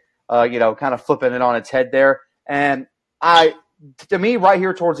little bit, kind of flipping it on its head there. And to me, right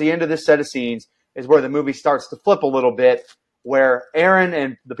here towards the end of this set of scenes is where the movie starts to flip a little bit, where Aaron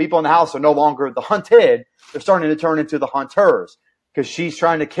and the people in the house are no longer the hunted. They're starting to turn into the hunters because she's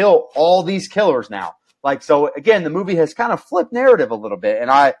trying to kill all these killers now. Like, so again, the movie has kind of flipped narrative a little bit.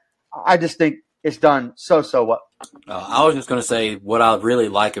 And I just think it's done so well. I was just going to say what I really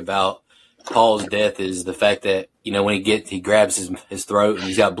like about Paul's death is the fact that, when he grabs his throat and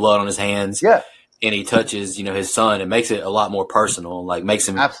he's got blood on his hands. Yeah. And he touches, his son. It makes it a lot more personal. Like makes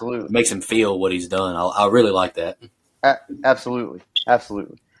him feel what he's done. I really like that. Absolutely.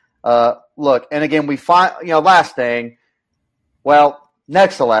 Look, and again, we find, last thing. Well,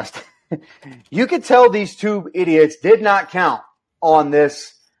 next to last. You could tell these two idiots did not count on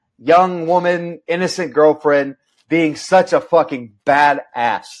this young woman, innocent girlfriend being such a fucking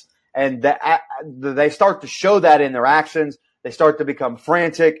badass. And they start to show that in their actions. They start to become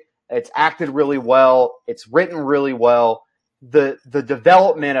frantic. It's acted really well. It's written really well. The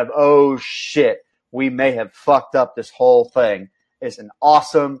development of, oh shit, we may have fucked up this whole thing is an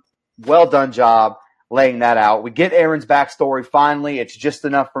awesome, well done job laying that out. We get Aaron's backstory finally. It's just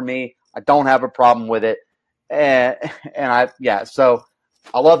enough for me. I don't have a problem with it. So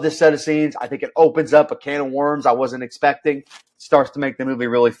I love this set of scenes. I think it opens up a can of worms I wasn't expecting. Starts to make the movie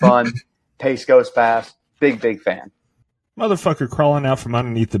really fun. Pace goes fast. Big fan. Motherfucker crawling out from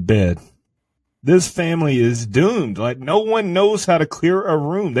underneath the bed. This family is doomed. Like, no one knows how to clear a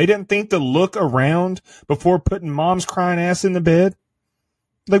room. They didn't think to look around before putting mom's crying ass in the bed.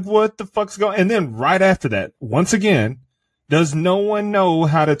 Like, what the fuck's going on? And then right after that, once again, does no one know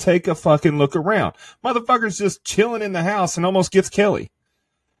how to take a fucking look around? Motherfucker's just chilling in the house and almost gets Kelly.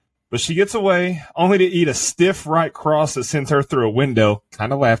 But she gets away, only to eat a stiff right cross that sends her through a window.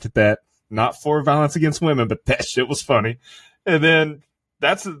 Kind of laughed at that. Not for violence against women, but that shit was funny. And then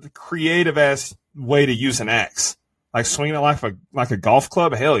that's a creative ass way to use an axe. Like swinging it like a golf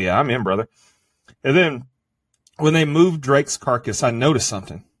club. Hell yeah, I'm in, brother. And then when they moved Drake's carcass, I noticed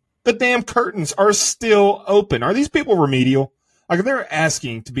something. The damn curtains are still open. Are these people remedial? Like, they're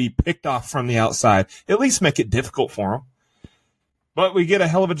asking to be picked off from the outside. At least make it difficult for them. But we get a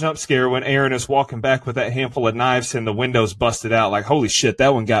hell of a jump scare when Aaron is walking back with that handful of knives and the windows busted out. Like, holy shit,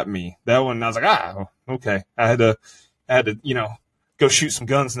 that one got me. That one, I was like, okay. I had to, go shoot some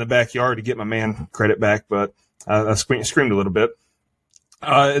guns in the backyard to get my man credit back, but I screamed a little bit.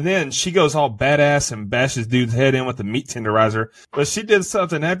 And then she goes all badass and bashes dude's head in with the meat tenderizer. But she did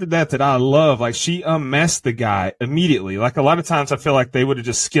something after that I love. Like, she unmasked the guy immediately. Like, a lot of times I feel like they would have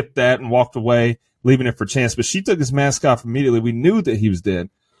just skipped that and walked away, leaving it for chance. But she took his mask off immediately. We knew that he was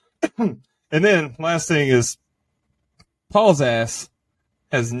dead. And then, last thing is, Paul's ass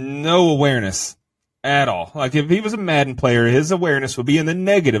has no awareness at all. Like, if he was a Madden player, his awareness would be in the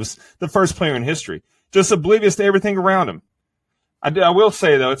negatives, the first player in history. Just oblivious to everything around him. I will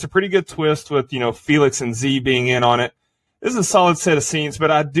say, though, it's a pretty good twist with, Felix and Z being in on it. This is a solid set of scenes, but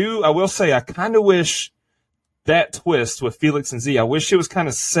I will say I kind of wish that twist with Felix and Z, I wish it was kind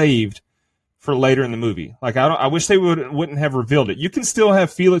of saved for later in the movie. Like, I wish they wouldn't have revealed it. You can still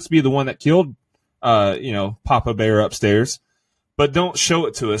have Felix be the one that killed, Papa Bear upstairs, but don't show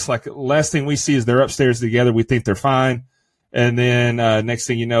it to us. Like, last thing we see is they're upstairs together. We think they're fine. And then, next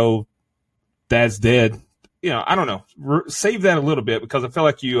thing you know, Dad's dead. I don't know. Save that a little bit because I feel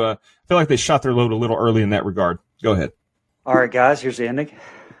like they shot their load a little early in that regard. Go ahead. All right, guys, here's the ending.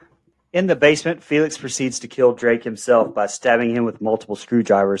 In the basement, Felix proceeds to kill Drake himself by stabbing him with multiple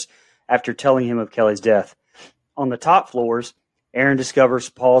screwdrivers after telling him of Kelly's death. On the top floors, Aaron discovers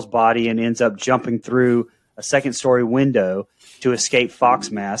Paul's body and ends up jumping through a second-story window to escape Fox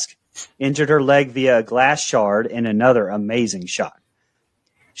Mask, injured her leg via a glass shard in another amazing shot.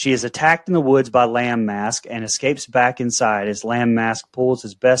 She is attacked in the woods by Lamb Mask and escapes back inside as Lamb Mask pulls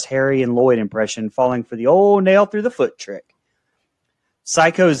his best Harry and Lloyd impression, falling for the old nail through the foot trick.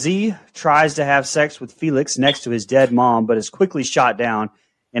 Psycho Z tries to have sex with Felix next to his dead mom, but is quickly shot down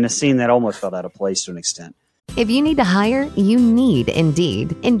in a scene that almost felt out of place to an extent. If you need to hire, you need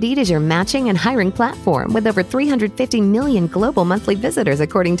Indeed. Indeed is your matching and hiring platform with over 350 million global monthly visitors,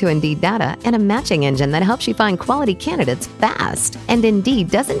 according to Indeed data, and a matching engine that helps you find quality candidates fast. And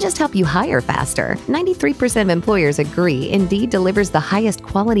Indeed doesn't just help you hire faster. 93% of employers agree Indeed delivers the highest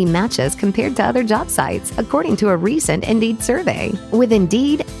quality matches compared to other job sites, according to a recent Indeed survey. With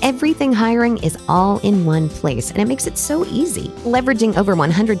Indeed, everything hiring is all in one place, and it makes it so easy. Leveraging over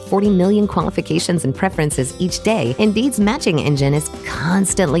 140 million qualifications and preferences each day, Indeed's matching engine is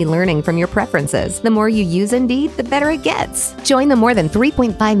constantly learning from your preferences. The more you use Indeed, the better it gets. Join the more than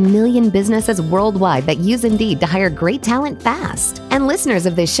 3.5 million businesses worldwide that use Indeed to hire great talent fast. And listeners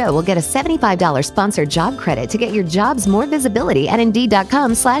of this show will get a $75 sponsored job credit to get your jobs more visibility at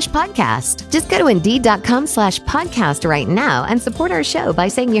Indeed.com/podcast. Just go to Indeed.com/podcast right now and support our show by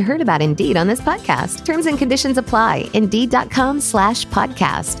saying you heard about Indeed on this podcast. Terms and conditions apply.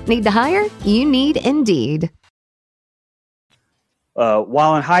 Indeed.com/podcast. Need to hire? You need Indeed.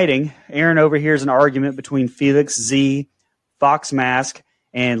 While in hiding, Aaron overhears an argument between Felix, Z, Fox Mask,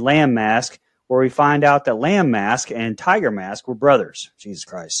 and Lamb Mask, where we find out that Lamb Mask and Tiger Mask were brothers. Jesus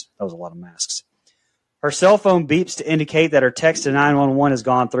Christ, that was a lot of masks. Her cell phone beeps to indicate that her text to 911 has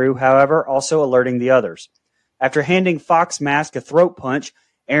gone through, however, also alerting the others. After handing Fox Mask a throat punch,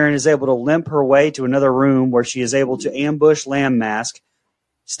 Aaron is able to limp her way to another room where she is able to ambush Lamb Mask,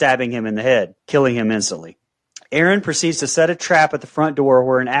 stabbing him in the head, killing him instantly. Aaron proceeds to set a trap at the front door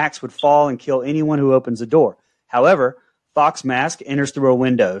where an axe would fall and kill anyone who opens the door. However, Fox Mask enters through a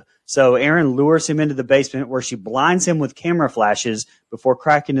window, so Aaron lures him into the basement where she blinds him with camera flashes before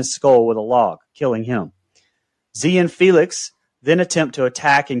cracking his skull with a log, killing him. Z and Felix then attempt to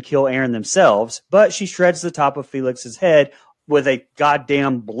attack and kill Aaron themselves, but she shreds the top of Felix's head with a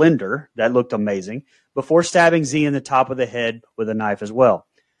goddamn blender that looked amazing before stabbing Z in the top of the head with a knife as well.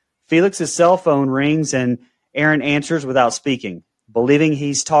 Felix's cell phone rings and Aaron answers without speaking. Believing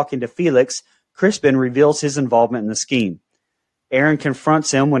he's talking to Felix, Crispin reveals his involvement in the scheme. Aaron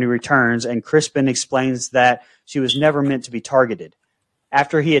confronts him when he returns, and Crispin explains that she was never meant to be targeted.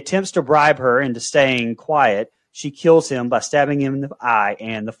 After he attempts to bribe her into staying quiet, she kills him by stabbing him in the eye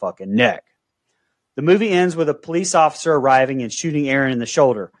and the fucking neck. The movie ends with a police officer arriving and shooting Aaron in the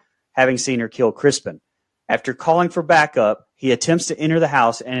shoulder, having seen her kill Crispin. After calling for backup, he attempts to enter the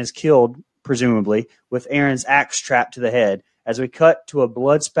house and is killed, presumably, with Aaron's axe strapped to the head, as we cut to a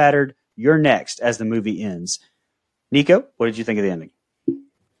blood-spattered "You're next" as the movie ends. Nico, what did you think of the ending?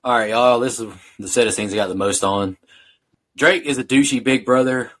 All right, y'all, this is the set of scenes I got the most on. Drake is a douchey big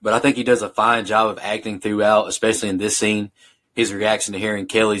brother, but I think he does a fine job of acting throughout, especially in this scene. His reaction to hearing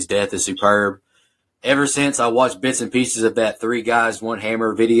Kelly's death is superb. Ever since I watched bits and pieces of that 3 Guys, 1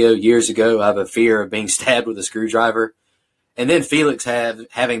 Hammer video years ago, I have a fear of being stabbed with a screwdriver. And then Felix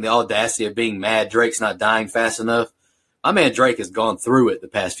having the audacity of being mad Drake's not dying fast enough. My man Drake has gone through it the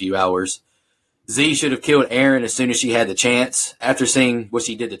past few hours. Z should have killed Aaron as soon as she had the chance. After seeing what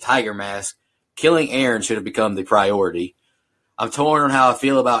she did to Tiger Mask, killing Aaron should have become the priority. I'm torn on how I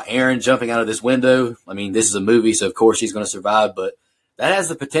feel about Aaron jumping out of this window. I mean, this is a movie, so of course she's going to survive, but that has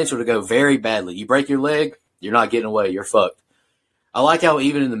the potential to go very badly. You break your leg, you're not getting away. You're fucked. I like how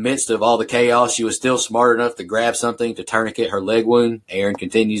even in the midst of all the chaos, she was still smart enough to grab something to tourniquet her leg wound. Aaron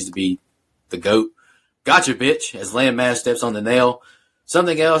continues to be the GOAT. Gotcha, bitch, as Lamb Mask steps on the nail.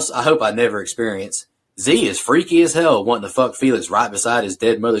 Something else I hope I never experience. Z is freaky as hell, wanting to fuck Felix right beside his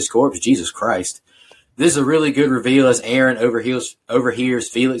dead mother's corpse. Jesus Christ. This is a really good reveal as Aaron overhears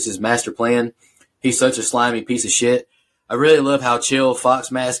Felix's master plan. He's such a slimy piece of shit. I really love how chill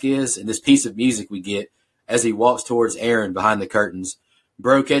Fox Mask is and this piece of music we get as he walks towards Aaron behind the curtains.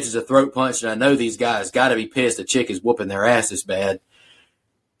 Bro catches a throat punch, and I know these guys got to be pissed a chick is whooping their ass this bad.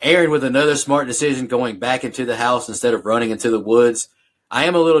 Aaron with another smart decision going back into the house instead of running into the woods. I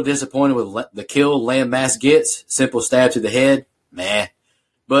am a little disappointed with the kill Lamb Mask gets. Simple stab to the head. Meh.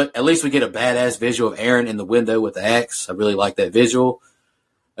 But at least we get a badass visual of Aaron in the window with the axe. I really like that visual.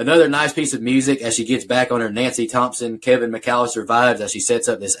 Another nice piece of music as she gets back on her Nancy Thompson, Kevin McAllister vibes as she sets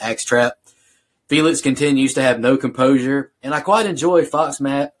up this axe trap. Felix continues to have no composure, and I quite enjoy Fox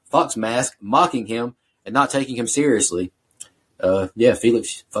Mask mocking him and not taking him seriously.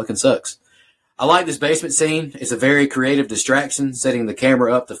 Felix fucking sucks. I like this basement scene. It's a very creative distraction, setting the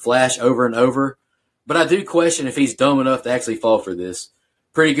camera up to flash over and over. But I do question if he's dumb enough to actually fall for this.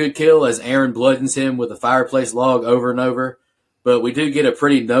 Pretty good kill as Aaron bloodens him with a fireplace log over and over. But we do get a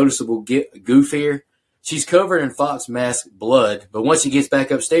pretty noticeable goof here. She's covered in Fox Mask blood, but once she gets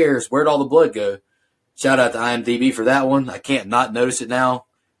back upstairs, where'd all the blood go? Shout out to IMDb for that one. I can't not notice it now.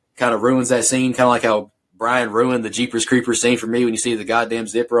 Kind of ruins that scene, kind of like how Brian ruined the Jeepers Creepers scene for me when you see the goddamn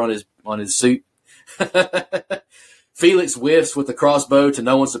zipper on his suit. Felix whiffs with the crossbow to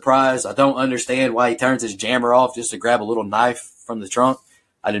no one's surprise. I don't understand why he turns his jammer off just to grab a little knife from the trunk.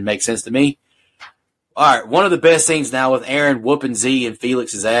 That didn't make sense to me. All right, one of the best scenes now with Aaron whooping Z and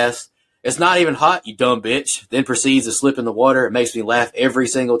Felix's ass. It's not even hot, you dumb bitch. Then proceeds to slip in the water. It makes me laugh every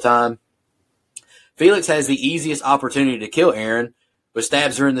single time. Felix has the easiest opportunity to kill Aaron, but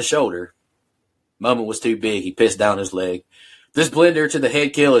stabs her in the shoulder. Moment was too big. He pissed down his leg. This blender to the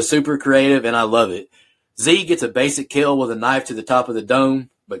head kill is super creative, and I love it. Z gets a basic kill with a knife to the top of the dome,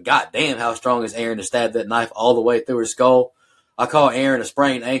 but goddamn how strong is Aaron to stab that knife all the way through her skull. I call Aaron a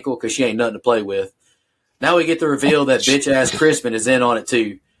sprained ankle because she ain't nothing to play with. Now we get the reveal that bitch-ass Crispin is in on it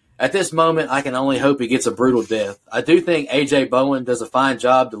too. At this moment, I can only hope he gets a brutal death. I do think A.J. Bowen does a fine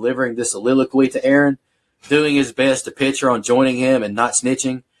job delivering this soliloquy to Aaron, doing his best to pitch her on joining him and not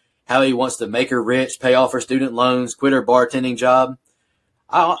snitching, how he wants to make her rich, pay off her student loans, quit her bartending job.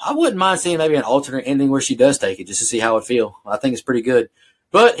 I wouldn't mind seeing maybe an alternate ending where she does take it just to see how it feel. I think it's pretty good.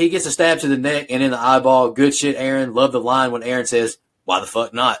 But he gets a stab to the neck and in the eyeball. Good shit, Aaron. Love the line when Aaron says, "Why the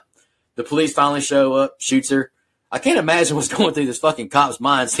fuck not?" The police finally show up, shoots her. I can't imagine what's going through this fucking cop's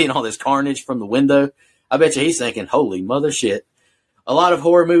mind seeing all this carnage from the window. I bet you he's thinking, holy mother shit. A lot of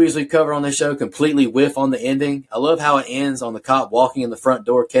horror movies we've covered on this show completely whiff on the ending. I love how it ends on the cop walking in the front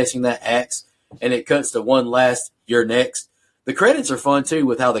door, catching that axe, and it cuts to one last, "You're next." The credits are fun, too,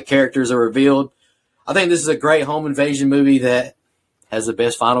 with how the characters are revealed. I think this is a great home invasion movie that has the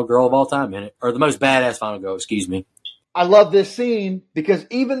best final girl of all time in it. Or the most badass final girl, excuse me. I love this scene because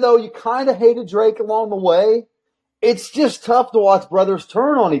even though you kind of hated Drake along the way, it's just tough to watch brothers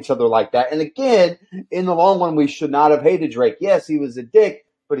turn on each other like that. And again, in the long run, we should not have hated Drake. Yes, he was a dick,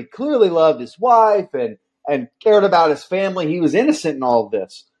 but he clearly loved his wife and cared about his family. He was innocent in all of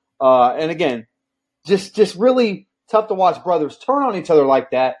this. And again, just really tough to watch brothers turn on each other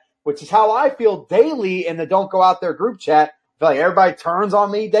like that, which is how I feel daily in the Don't Go Out There group chat. I feel like everybody turns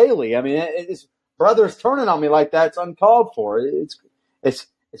on me daily. I mean, it's brothers turning on me like that. It's uncalled for. It's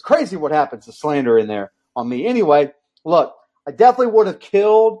crazy what happens to slander in there on me. Anyway, look, I definitely would have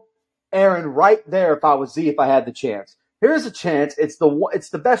killed Aaron right there if I was Z, if I had the chance. Here's a chance. It's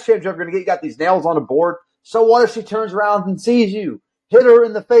the best chance you're ever going to get. You got these nails on a board. So what if she turns around and sees you? Hit her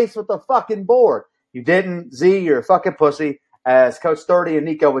in the face with the fucking board. You didn't. Z, you're a fucking pussy. As Coach Sturdy and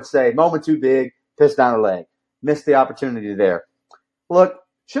Nico would say, moment too big, piss down her leg. Missed the opportunity there. Look,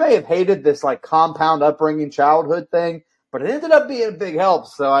 she may have hated this like compound upbringing childhood thing, but it ended up being a big help.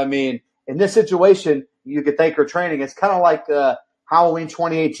 So, I mean, in this situation, you could thank her training. It's kind of like Halloween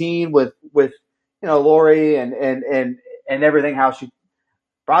 2018 with Lori and everything, how she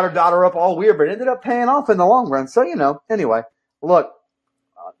brought her daughter up all weird, but it ended up paying off in the long run. So, anyway, look,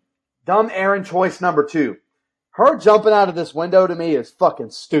 dumb Aaron choice number 2. Her jumping out of this window to me is fucking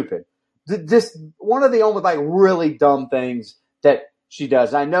stupid. Just one of the only like really dumb things that she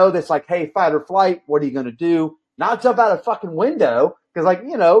does. I know that's like, hey, fight or flight. What are you going to do? Not jump out a fucking window because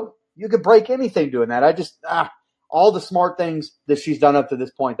you could break anything doing that. I just, all the smart things that she's done up to this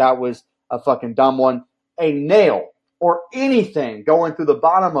point, that was a fucking dumb one. A nail or anything going through the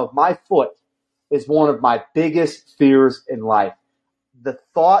bottom of my foot is one of my biggest fears in life. The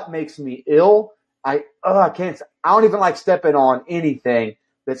thought makes me ill. I don't even like stepping on anything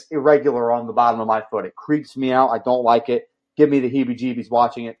that's irregular on the bottom of my foot. It creeps me out. I don't like it. Give me the heebie-jeebies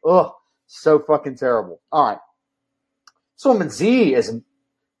watching it. Ugh, so fucking terrible. All right. This woman Z is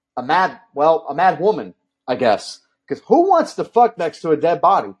a mad woman, I guess. Because who wants to fuck next to a dead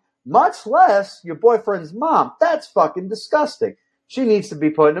body? Much less your boyfriend's mom. That's fucking disgusting. She needs to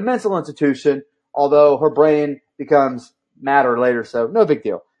be put in a mental institution, although her becomes matter later, so no big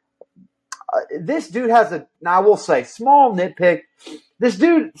deal. This dude has now I will say, small nitpick. This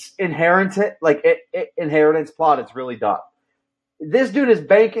dude's inheritance plot is really dumb. This dude is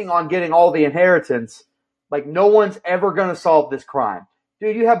banking on getting all the inheritance. Like, no one's ever going to solve this crime.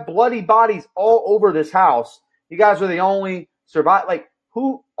 Dude, you have bloody bodies all over this house. You guys are the only survive. Like,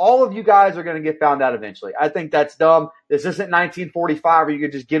 all of you guys are going to get found out eventually. I think that's dumb. This isn't 1945 where you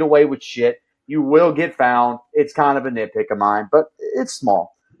can just get away with shit. You will get found. It's kind of a nitpick of mine, but it's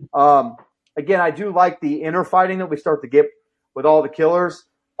small. Again, I do like the inner fighting that we start to get with all the killers.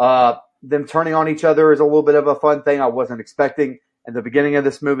 Them turning on each other is a little bit of a fun thing I wasn't expecting at the beginning of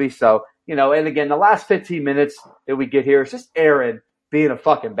this movie. So, and again, the last 15 minutes that we get here is just Aaron being a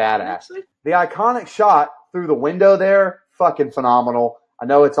fucking badass. The iconic shot through the window there, fucking phenomenal. I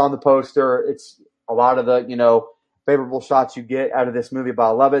know it's on the poster. It's a lot of the, favorable shots you get out of this movie, but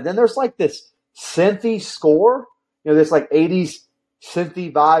I love it. Then there's like this synthy score, this like 80s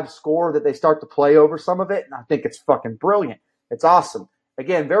synthy vibe score that they start to play over some of it. And I think it's fucking brilliant. It's awesome.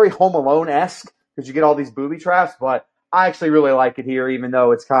 Again, very Home Alone-esque because you get all these booby traps, but I actually really like it here, even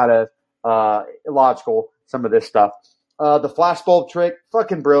though it's kind of illogical, some of this stuff. The flashbulb trick,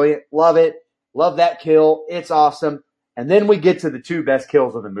 fucking brilliant. Love it. Love that kill. It's awesome. And then we get to the two best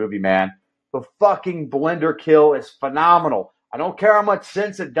kills of the movie, man. The fucking blender kill is phenomenal. I don't care how much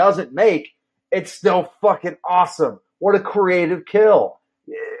sense it doesn't make. It's still fucking awesome. What a creative kill.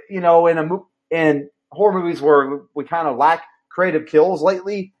 In horror movies where we kind of lack creative kills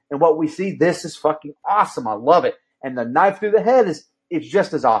lately, and what we see, this is fucking awesome. I love it. And the knife through the head it's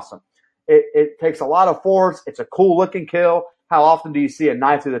just as awesome. It takes a lot of force. It's a cool looking kill. How often do you see a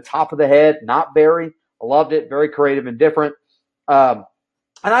knife through the top of the head? Not very. I loved it. Very creative and different. And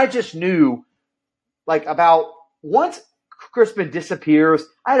I just knew, about once Crispin disappears,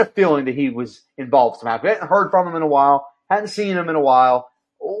 I had a feeling that he was involved somehow. We hadn't heard from him in a while. Hadn't seen him in a while.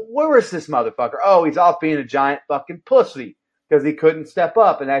 Where is this motherfucker? Oh, he's off being a giant fucking pussy because he couldn't step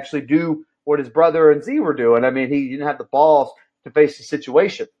up and actually do what his brother and Z were doing. I mean, he didn't have the balls to face the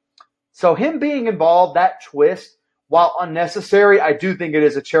situation. So him being involved, that twist, while unnecessary, I do think it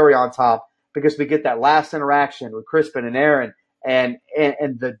is a cherry on top because we get that last interaction with Crispin and Aaron and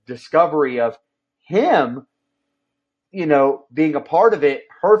the discovery of him, being a part of it,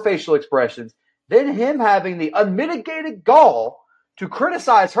 her facial expressions, then him having the unmitigated gall to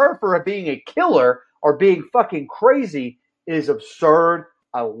criticize her for being a killer or being fucking crazy is absurd.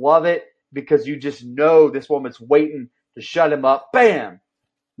 I love it because you just know this woman's waiting to shut him up. Bam!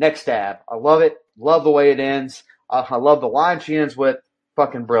 Next stab. I love it. Love the way it ends. I love the line she ends with.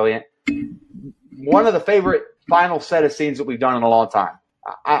 Fucking brilliant. One of the favorite final set of scenes that we've done in a long time.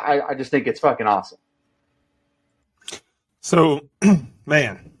 I just think it's fucking awesome. So,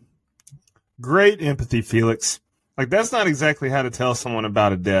 man, great empathy, Felix. That's not exactly how to tell someone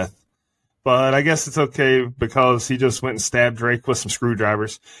about a death. But I guess it's okay because he just went and stabbed Drake with some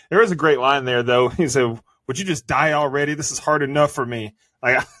screwdrivers. There is a great line there, though. He said, "Would you just die already? This is hard enough for me."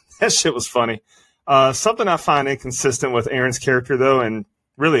 That shit was funny. Something I find inconsistent with Aaron's character, though, and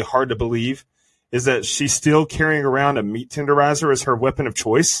really hard to believe, is that she's still carrying around a meat tenderizer as her weapon of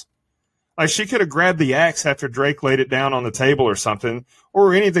choice. She could have grabbed the axe after Drake laid it down on the table or something,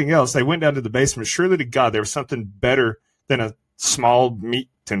 or anything else. They went down to the basement. Surely to God, there was something better than a small meat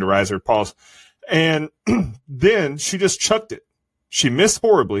tenderizer. Pause. And then she just chucked it. She missed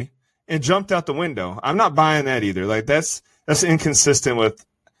horribly and jumped out the window. I'm not buying that either. That's inconsistent with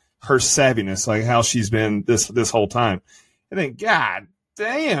her savviness, how she's been this whole time. And then, God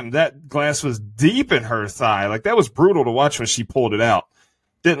damn, that glass was deep in her thigh. That was brutal to watch when she pulled it out.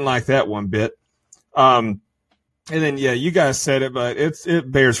 Didn't like that one bit. And then, yeah, you guys said it, but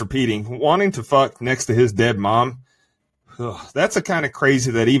it bears repeating. Wanting to fuck next to his dead mom, that's a kind of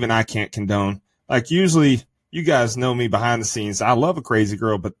crazy that even I can't condone. Usually, you guys know me behind the scenes. I love a crazy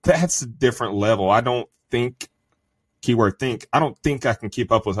girl, but that's a different level. I don't think, keyword think, I don't think I can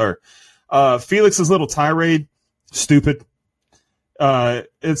keep up with her. Felix's little tirade, stupid. He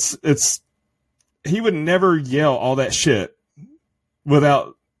would never yell all that shit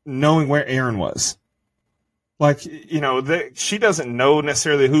without knowing where Aaron was. She doesn't know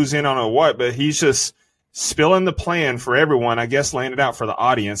necessarily who's in on or what, but he's just spilling the plan for everyone. I guess laying it out for the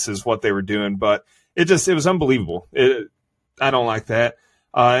audience is what they were doing, but it was unbelievable. I don't like that.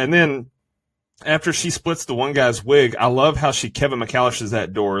 And then after she splits the one guy's wig, I love how she Kevin McAllister's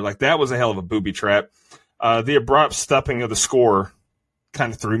that door. That was a hell of a booby trap. The abrupt stopping of the score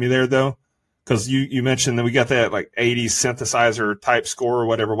kind of threw me there, though. Because you mentioned that we got that 80s synthesizer type score or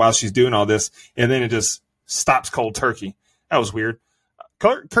whatever while she's doing all this, and then it just stops cold turkey. That was weird.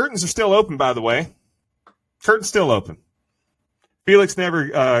 Curtains are still open, by the way. Curtains still open. Felix never,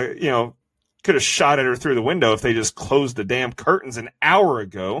 could have shot at her through the window if they just closed the damn curtains an hour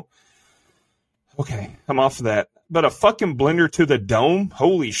ago. Okay, I'm off of that. But a fucking blender to the dome?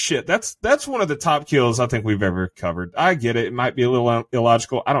 Holy shit. That's one of the top kills I think we've ever covered. I get it. It might be a little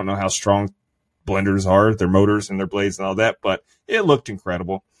illogical. I don't know how strong blenders are, their motors and their blades and all that, but it looked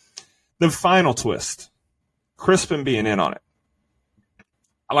incredible. The final twist, Crispin being in on it.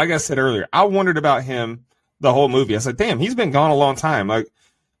 Like I said earlier, I wondered about him the whole movie. I said, damn, he's been gone a long time. Like,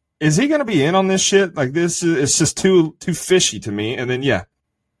 is he going to be in on this shit? Like, this is, it's just too fishy to me. And then, yeah,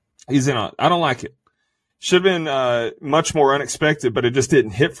 he's in on it. I don't like it. Should have been much more unexpected, but it just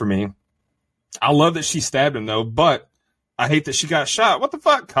didn't hit for me. I love that she stabbed him, though, but I hate that she got shot. What the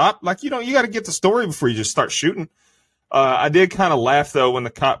fuck, cop? Like, you got to get the story before you just start shooting. I did kind of laugh, though, when the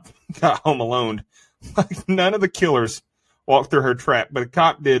cop got home alone. Like, none of the killers walked through her trap, but a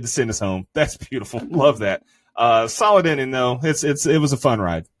cop did to send us home. That's beautiful. Love that. Solid ending, though. It was a fun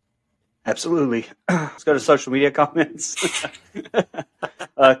ride. Absolutely. Let's go to social media comments.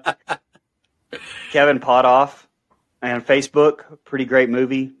 Kevin Potoff on Facebook, pretty great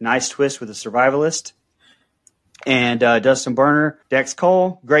movie. Nice twist with a survivalist. And Dustin Burner, Dex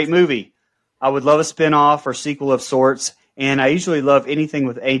Cole, great movie. I would love a spinoff or sequel of sorts. And I usually love anything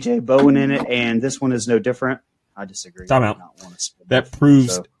with AJ Bowen in it, and this one is no different. I disagree. Time out. That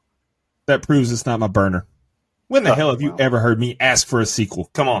proves it's not my burner. When the hell have you ever heard me ask for a sequel?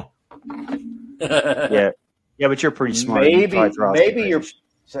 Come on. Yeah, but you're pretty smart.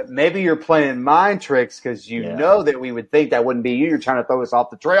 Maybe you're playing mind tricks because you know that we would think that wouldn't be you. You're trying to throw us off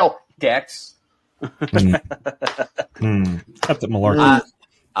the trail, Dex. Cut the malarkey.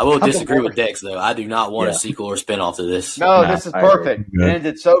 I will disagree with Dex, though. I do not want a sequel or spinoff to this. No, this is perfect. It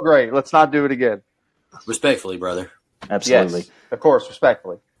ended so great. Let's not do it again. Respectfully, brother. Absolutely. Yes, of course,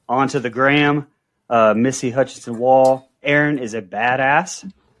 respectfully. On to the gram. Missy Hutchinson Wall. Aaron is a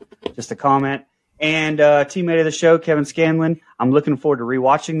badass. Just a comment. And teammate of the show, Kevin Scanlon. I'm looking forward to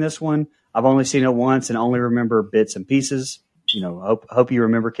rewatching this one. I've only seen it once and only remember bits and pieces. You know, hope you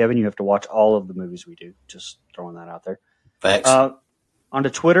remember, Kevin. You have to watch all of the movies we do. Just throwing that out there. Facts. Onto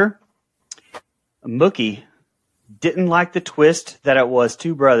Twitter, Mookie didn't like the twist that it was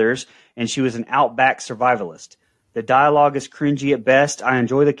two brothers and she was an outback survivalist. The dialogue is cringy at best. I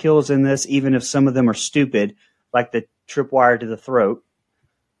enjoy the kills in this, even if some of them are stupid, like the tripwire to the throat.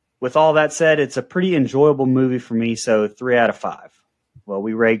 With all that said, it's a pretty enjoyable movie for me, so 3 out of 5. Well,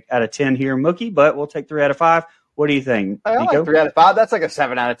 we rate out of 10 here, Mookie, but we'll take 3 out of 5. What do you think, I Nico? like 3 out of 5. That's like a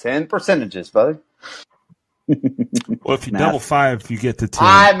 7 out of 10 percentages, buddy. Well, if you double 5, you get to 10.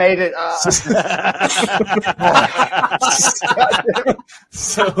 I made it.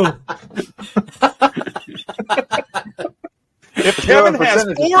 So, if Kevin has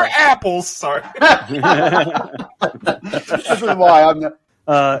 4 apples, sorry. This is why I'm not.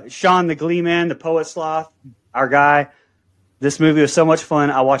 Sean the Glee Man, the Poet Sloth, our guy. This movie was so much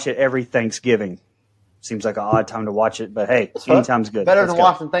fun. I watch it every Thanksgiving. Seems like an odd time to watch it, but hey, anytime's good. Better than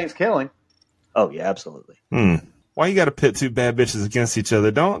watching Thanksgiving. Oh yeah, absolutely. Why you got to pit 2 bad bitches against each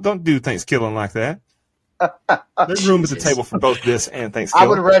other? Don't do Thanksgiving like that. There's room at the table for both this and Thanksgiving. I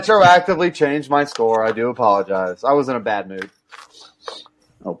would retroactively change my score. I do apologize. I was in a bad mood.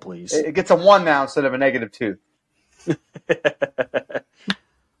 Oh please. It gets a 1 now instead of a -2.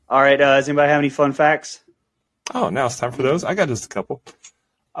 All right. Does anybody have any fun facts? Oh, now it's time for those. I got just a couple.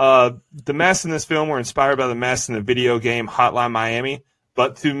 The masks in this film were inspired by the masks in the video game Hotline Miami.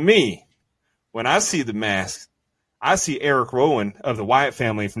 But to me, when I see the mask, I see Eric Rowan of the Wyatt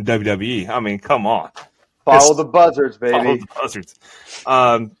family from WWE. I mean, come on. Follow the buzzards, baby. Follow the buzzards.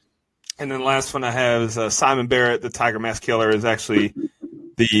 And then the last one I have is Simon Barrett, the Tiger Mask Killer, is actually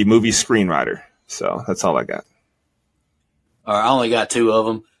the movie screenwriter. So that's all I got. All right, I only got 2 of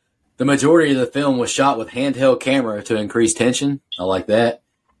them. The majority of the film was shot with handheld camera to increase tension. I like that.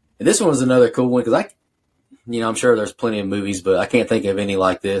 And this one was another cool one because I'm sure there's plenty of movies, but I can't think of any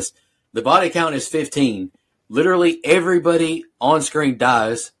like this. The body count is 15. Literally everybody on screen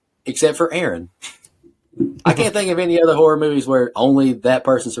dies except for Aaron. I can't think of any other horror movies where only that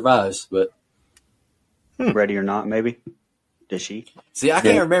person survives, but Ready or Not, maybe? Did she? See, I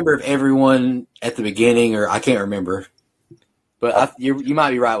can't remember if everyone at the beginning or I can't remember. But you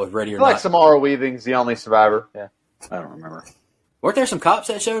might be right with Ready or Not. Like Samara Weaving's the only survivor. Yeah. I don't remember. Weren't there some cops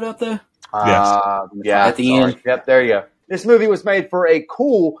that showed up though? Yeah. At the end. Yep, there you go. This movie was made for a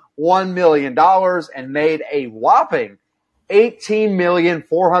cool $1 million and made a whopping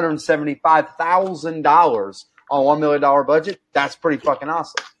 $18,475,000 on $1 million budget. That's pretty fucking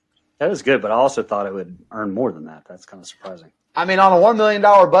awesome. That is good, but I also thought it would earn more than that. That's kind of surprising. I mean, on a $1 million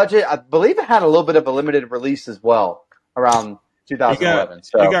budget, I believe it had a little bit of a limited release as well around 2011.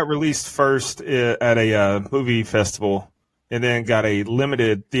 It got released first at a movie festival and then got a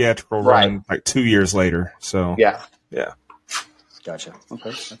limited theatrical run like 2 years later. So yeah. Gotcha.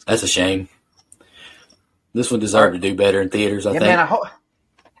 Okay. That's a shame. This one deserved to do better in theaters, I think. Man,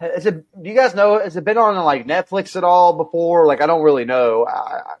 Do you guys know? Has it been on like Netflix at all before? Like, I don't really know.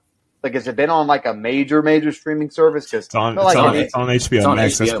 Like, has it been on like a major streaming service? Because It's on like HBO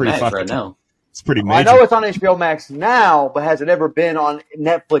Max. That's pretty fucking right now. It's pretty major. I know it's on HBO Max now, but has it ever been on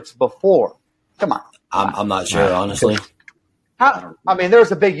Netflix before? Come on. I'm not sure, honestly. I mean,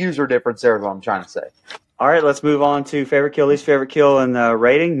 there's a big user difference there, is what I'm trying to say. All right, let's move on to favorite kill, least favorite kill, and the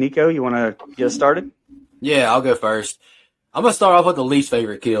rating. Nico, you want to get us started? Yeah, I'll go first. I'm going to start off with the least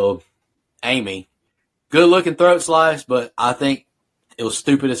favorite kill, Amy. Good-looking throat slice, but I think it was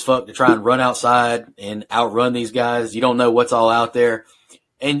stupid as fuck to try and run outside and outrun these guys. You don't know what's all out there.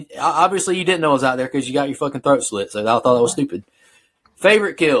 And obviously you didn't know it was out there because you got your fucking throat slit, so I thought that was stupid.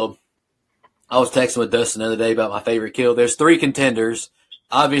 Favorite kill. I was texting with Dustin the other day about my favorite kill. There's 3 contenders.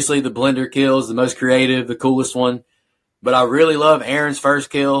 Obviously, the blender kill is the most creative, the coolest one. But I really love Aaron's first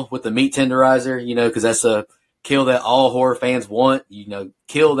kill with the meat tenderizer, because that's a kill that all horror fans want.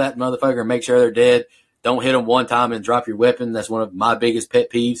 Kill that motherfucker and make sure they're dead. Don't hit them one time and drop your weapon. That's one of my biggest pet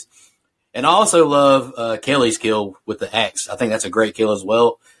peeves. And I also love Kelly's kill with the axe. I think that's a great kill as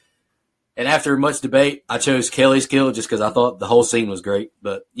well. And after much debate, I chose Kelly's kill just because I thought the whole scene was great.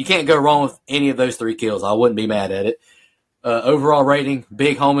 But you can't go wrong with any of those 3 kills. I wouldn't be mad at it. Overall rating,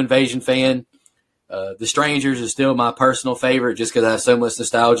 big home invasion fan. The Strangers is still my personal favorite just because I have so much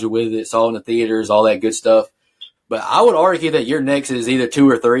nostalgia with it. Saw it in the theaters, all that good stuff. But I would argue that your next is either 2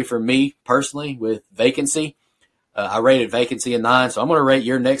 or 3 for me personally with Vacancy. I rated Vacancy a 9, so I'm going to rate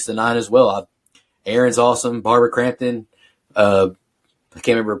your next a 9 as well. Aaron's awesome. Barbara Crampton. I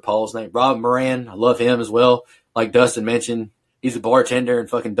can't remember Paul's name. Rob Moran. I love him as well. Like Dustin mentioned, he's a bartender in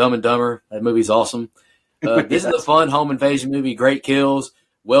fucking Dumb and Dumber. That movie's awesome. This is a fun home invasion movie. Great kills.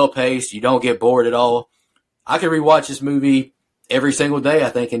 Well-paced. You don't get bored at all. I could rewatch this movie every single day, I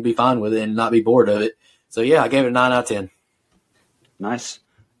think, and be fine with it and not be bored of it. So, yeah, I gave it a 9 out of 10. Nice.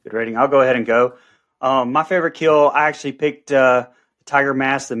 Good rating. I'll go ahead and go. My favorite kill, I actually picked Tiger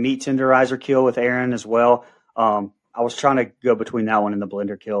Mask, the meat tenderizer kill with Aaron as well. I was trying to go between that one and the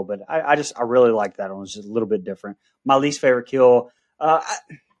blender kill, but I really liked that one. It was just a little bit different. My least favorite kill, I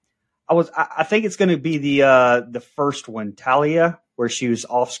think it's going to be the first one, Talia, where she was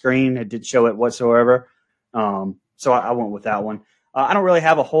off screen. It didn't show it whatsoever. So I went with that one. I don't really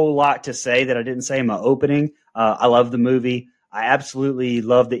have a whole lot to say that I didn't say in my opening. I love the movie. I absolutely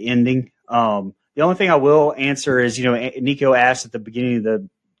love the ending. The only thing I will answer is, Nico asked at the beginning of the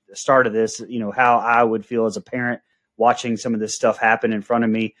start of this, how I would feel as a parent watching some of this stuff happen in front of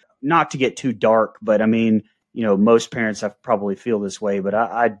me. Not to get too dark, but I mean, most parents have probably feel this way, but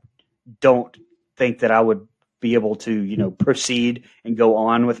I don't think that I would be able to, proceed and go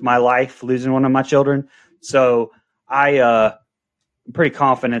on with my life losing one of my children. So I'm pretty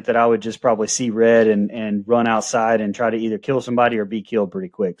confident that I would just probably see red and run outside and try to either kill somebody or be killed pretty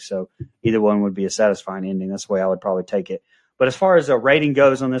quick. So either one would be a satisfying ending. That's the way I would probably take it. But as far as a rating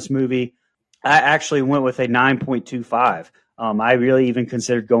goes on this movie, I actually went with a 9.25. I really even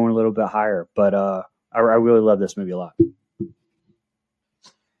considered going a little bit higher, but I really love this movie a lot.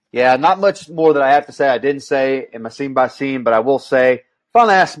 Yeah, not much more that I have to say. I didn't say in my scene by scene, but I will say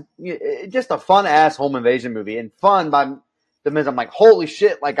just a fun ass home invasion movie, and fun by the means I'm like, holy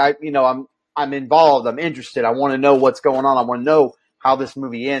shit! Like I'm involved. I'm interested. I want to know what's going on. I want to know how this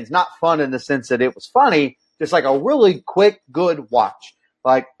movie ends. Not fun in the sense that it was funny, just like a really quick, good watch.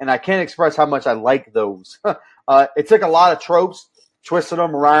 And I can't express how much I like those. It took a lot of tropes, twisted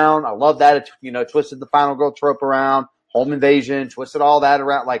them around. I love that. It, twisted the final girl trope around, home invasion, twisted all that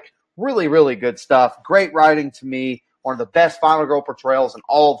around. Like, really, really good stuff. Great writing to me. One of the best final girl portrayals in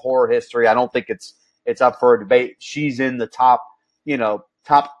all of horror history. I don't think it's up for a debate. She's in the top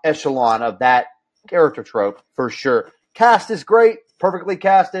echelon of that character trope for sure. Cast is great, perfectly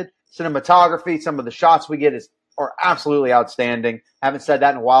casted. Cinematography, some of the shots we get are absolutely outstanding. Haven't said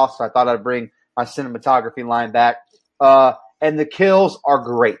that in a while, so I thought I'd bring my cinematography line back. And the kills are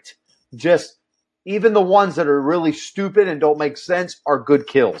great. Just even the ones that are really stupid and don't make sense are good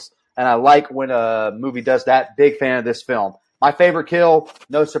kills. And I like when a movie does that. Big fan of this film. My favorite kill,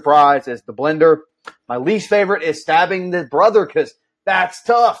 no surprise, is the blender. My least favorite is stabbing the brother because that's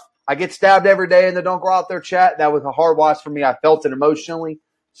tough. I get stabbed every day in the Don't Go Out There chat. That was a hard watch for me. I felt it emotionally.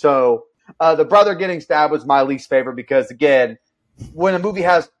 So the brother getting stabbed was my least favorite because, again, when a movie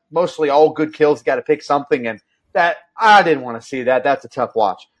has mostly all good kills, you got to pick something, and that I didn't want to see that. That's a tough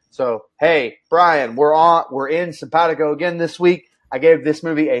watch. So, hey, Brian, we're in Simpatico again this week. I gave this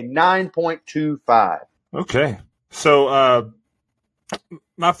movie a 9.25. Okay. So,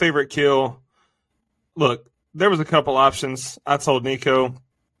 my favorite kill, look, there was a couple options. I told Nico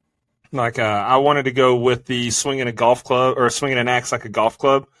Like, I wanted to go with the swinging an axe like a golf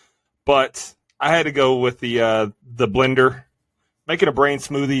club, but I had to go with the blender, making a brain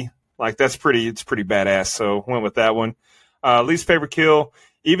smoothie. Like, it's pretty badass. So went with that one. Least favorite kill,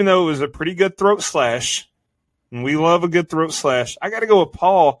 even though it was a pretty good throat slash, and we love a good throat slash, I got to go with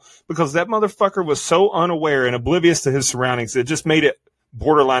Paul because that motherfucker was so unaware and oblivious to his surroundings. It just made it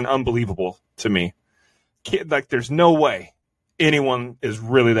borderline unbelievable to me. Like, there's no way anyone is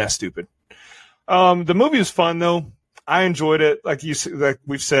really that stupid. The movie was fun though. I enjoyed it. Like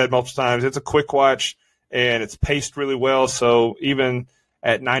we've said multiple times, it's a quick watch and it's paced really well. So even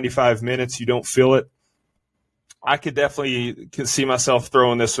at 95 minutes, you don't feel it. I could definitely see myself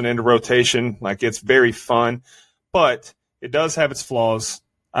throwing this one into rotation. Like, it's very fun, but it does have its flaws.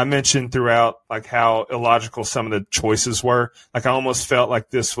 I mentioned throughout like how illogical some of the choices were. Like, I almost felt like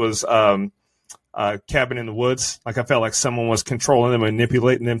this was Cabin in the Woods. Like, I felt like someone was controlling them,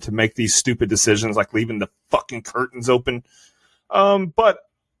 manipulating them to make these stupid decisions, like leaving the fucking curtains open. But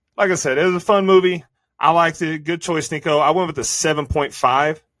like I said, it was a fun movie. I liked it. Good choice, Nico. I went with a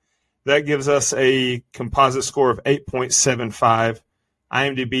 7.5. That gives us a composite score of 8.75.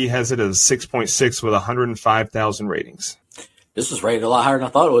 IMDb has it as 6.6 with 105,000 ratings. This was rated a lot higher than I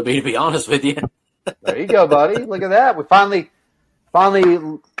thought it would be, to be honest with you. There you go, buddy. Look at that. We finally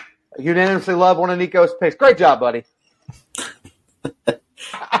unanimously love one of Nico's picks. Great job, buddy.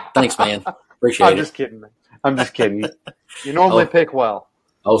 Thanks, man. Appreciate it. I'm just kidding, man. I'm just kidding. You normally pick well.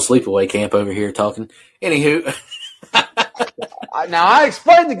 Old sleepaway camp over here talking. Anywho. Now, I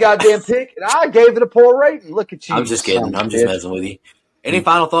explained the goddamn pick, and I gave it a poor rating. Look at you. I'm just kidding. I'm just messing with you. Any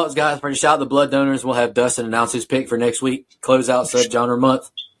final thoughts, guys? For shout out the blood donors. We'll have Dustin announce his pick for next week. Close out subgenre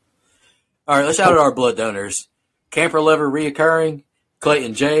month. All right, let's shout out our blood donors. Camper Lover Reoccurring,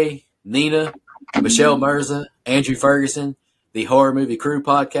 Clayton J, Nina, Michelle Mirza, Andrew Ferguson, the Horror Movie Crew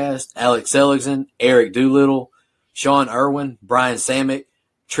Podcast, Alex Seligson, Eric Doolittle, Sean Irwin, Brian Samick,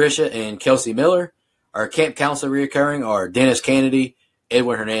 Trisha, and Kelsey Miller. Our camp counselor reoccurring are Dennis Kennedy,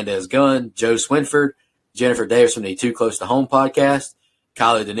 Edwin Hernandez-Gunn, Joe Swinford, Jennifer Davis from the Too Close to Home podcast,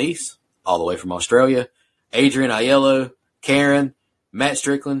 Kylie Denise, all the way from Australia, Adrian Aiello, Karen, Matt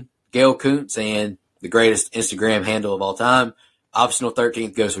Strickland, Gail Kuntz, and the greatest Instagram handle of all time, Optional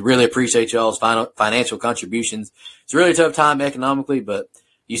 13th Ghost. We really appreciate y'all's financial contributions. It's a really tough time economically, but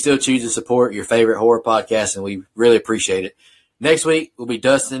you still choose to support your favorite horror podcast, and we really appreciate it. Next week will be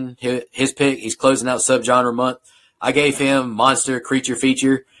Dustin, his pick. He's closing out subgenre month. I gave him Monster Creature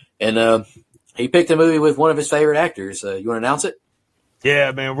Feature, and he picked a movie with one of his favorite actors. You want to announce it?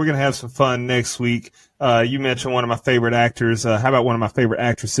 Yeah, man, we're going to have some fun next week. You mentioned one of my favorite actors. How about one of my favorite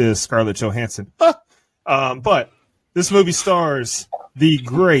actresses, Scarlett Johansson? But this movie stars the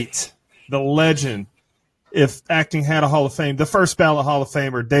great, the legend, if acting had a Hall of Fame, the first ballot Hall of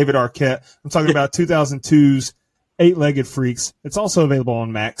Famer, David Arquette. I'm talking about 2002's Eight-Legged Freaks. It's also available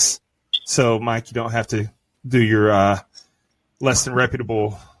on Max. So, Mike, you don't have to do your less than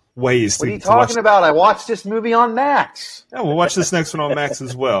reputable ways what to are you talking about? I watched this movie on Max. Yeah, we'll watch this next one on Max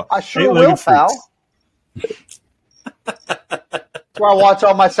as well. I sure will, pal. That's where I watch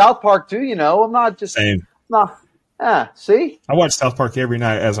all my South Park, too, you know. I'm not just... Same. No. See? I watch South Park every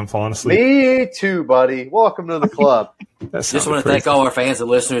night as I'm falling asleep. Me too, buddy. Welcome to the club. Just want to thank all our fans and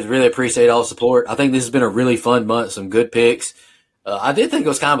listeners. Really appreciate all the support. I think this has been a really fun month. Some good picks. I did think it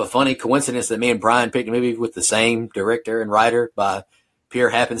was kind of a funny coincidence that me and Brian picked a movie with the same director and writer by pure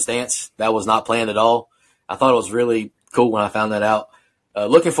happenstance. That was not planned at all. I thought it was really cool when I found that out.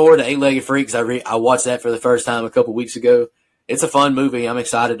 Looking forward to Eight-Legged Freaks. I watched that for the first time a couple weeks ago. It's a fun movie. I'm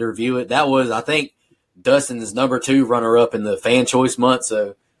excited to review it. That was, I think, Dustin's number 2 runner-up in the fan choice month,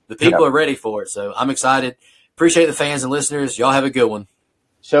 so the people are ready for it. So I'm excited. Appreciate the fans and listeners. Y'all have a good one.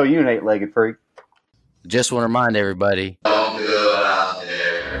 Show you an Eight-Legged Freak. Just want to remind everybody. Don't go out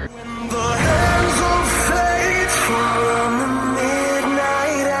there. When the hands of fate fall on the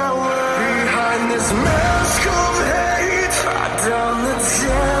midnight hour, behind this mask of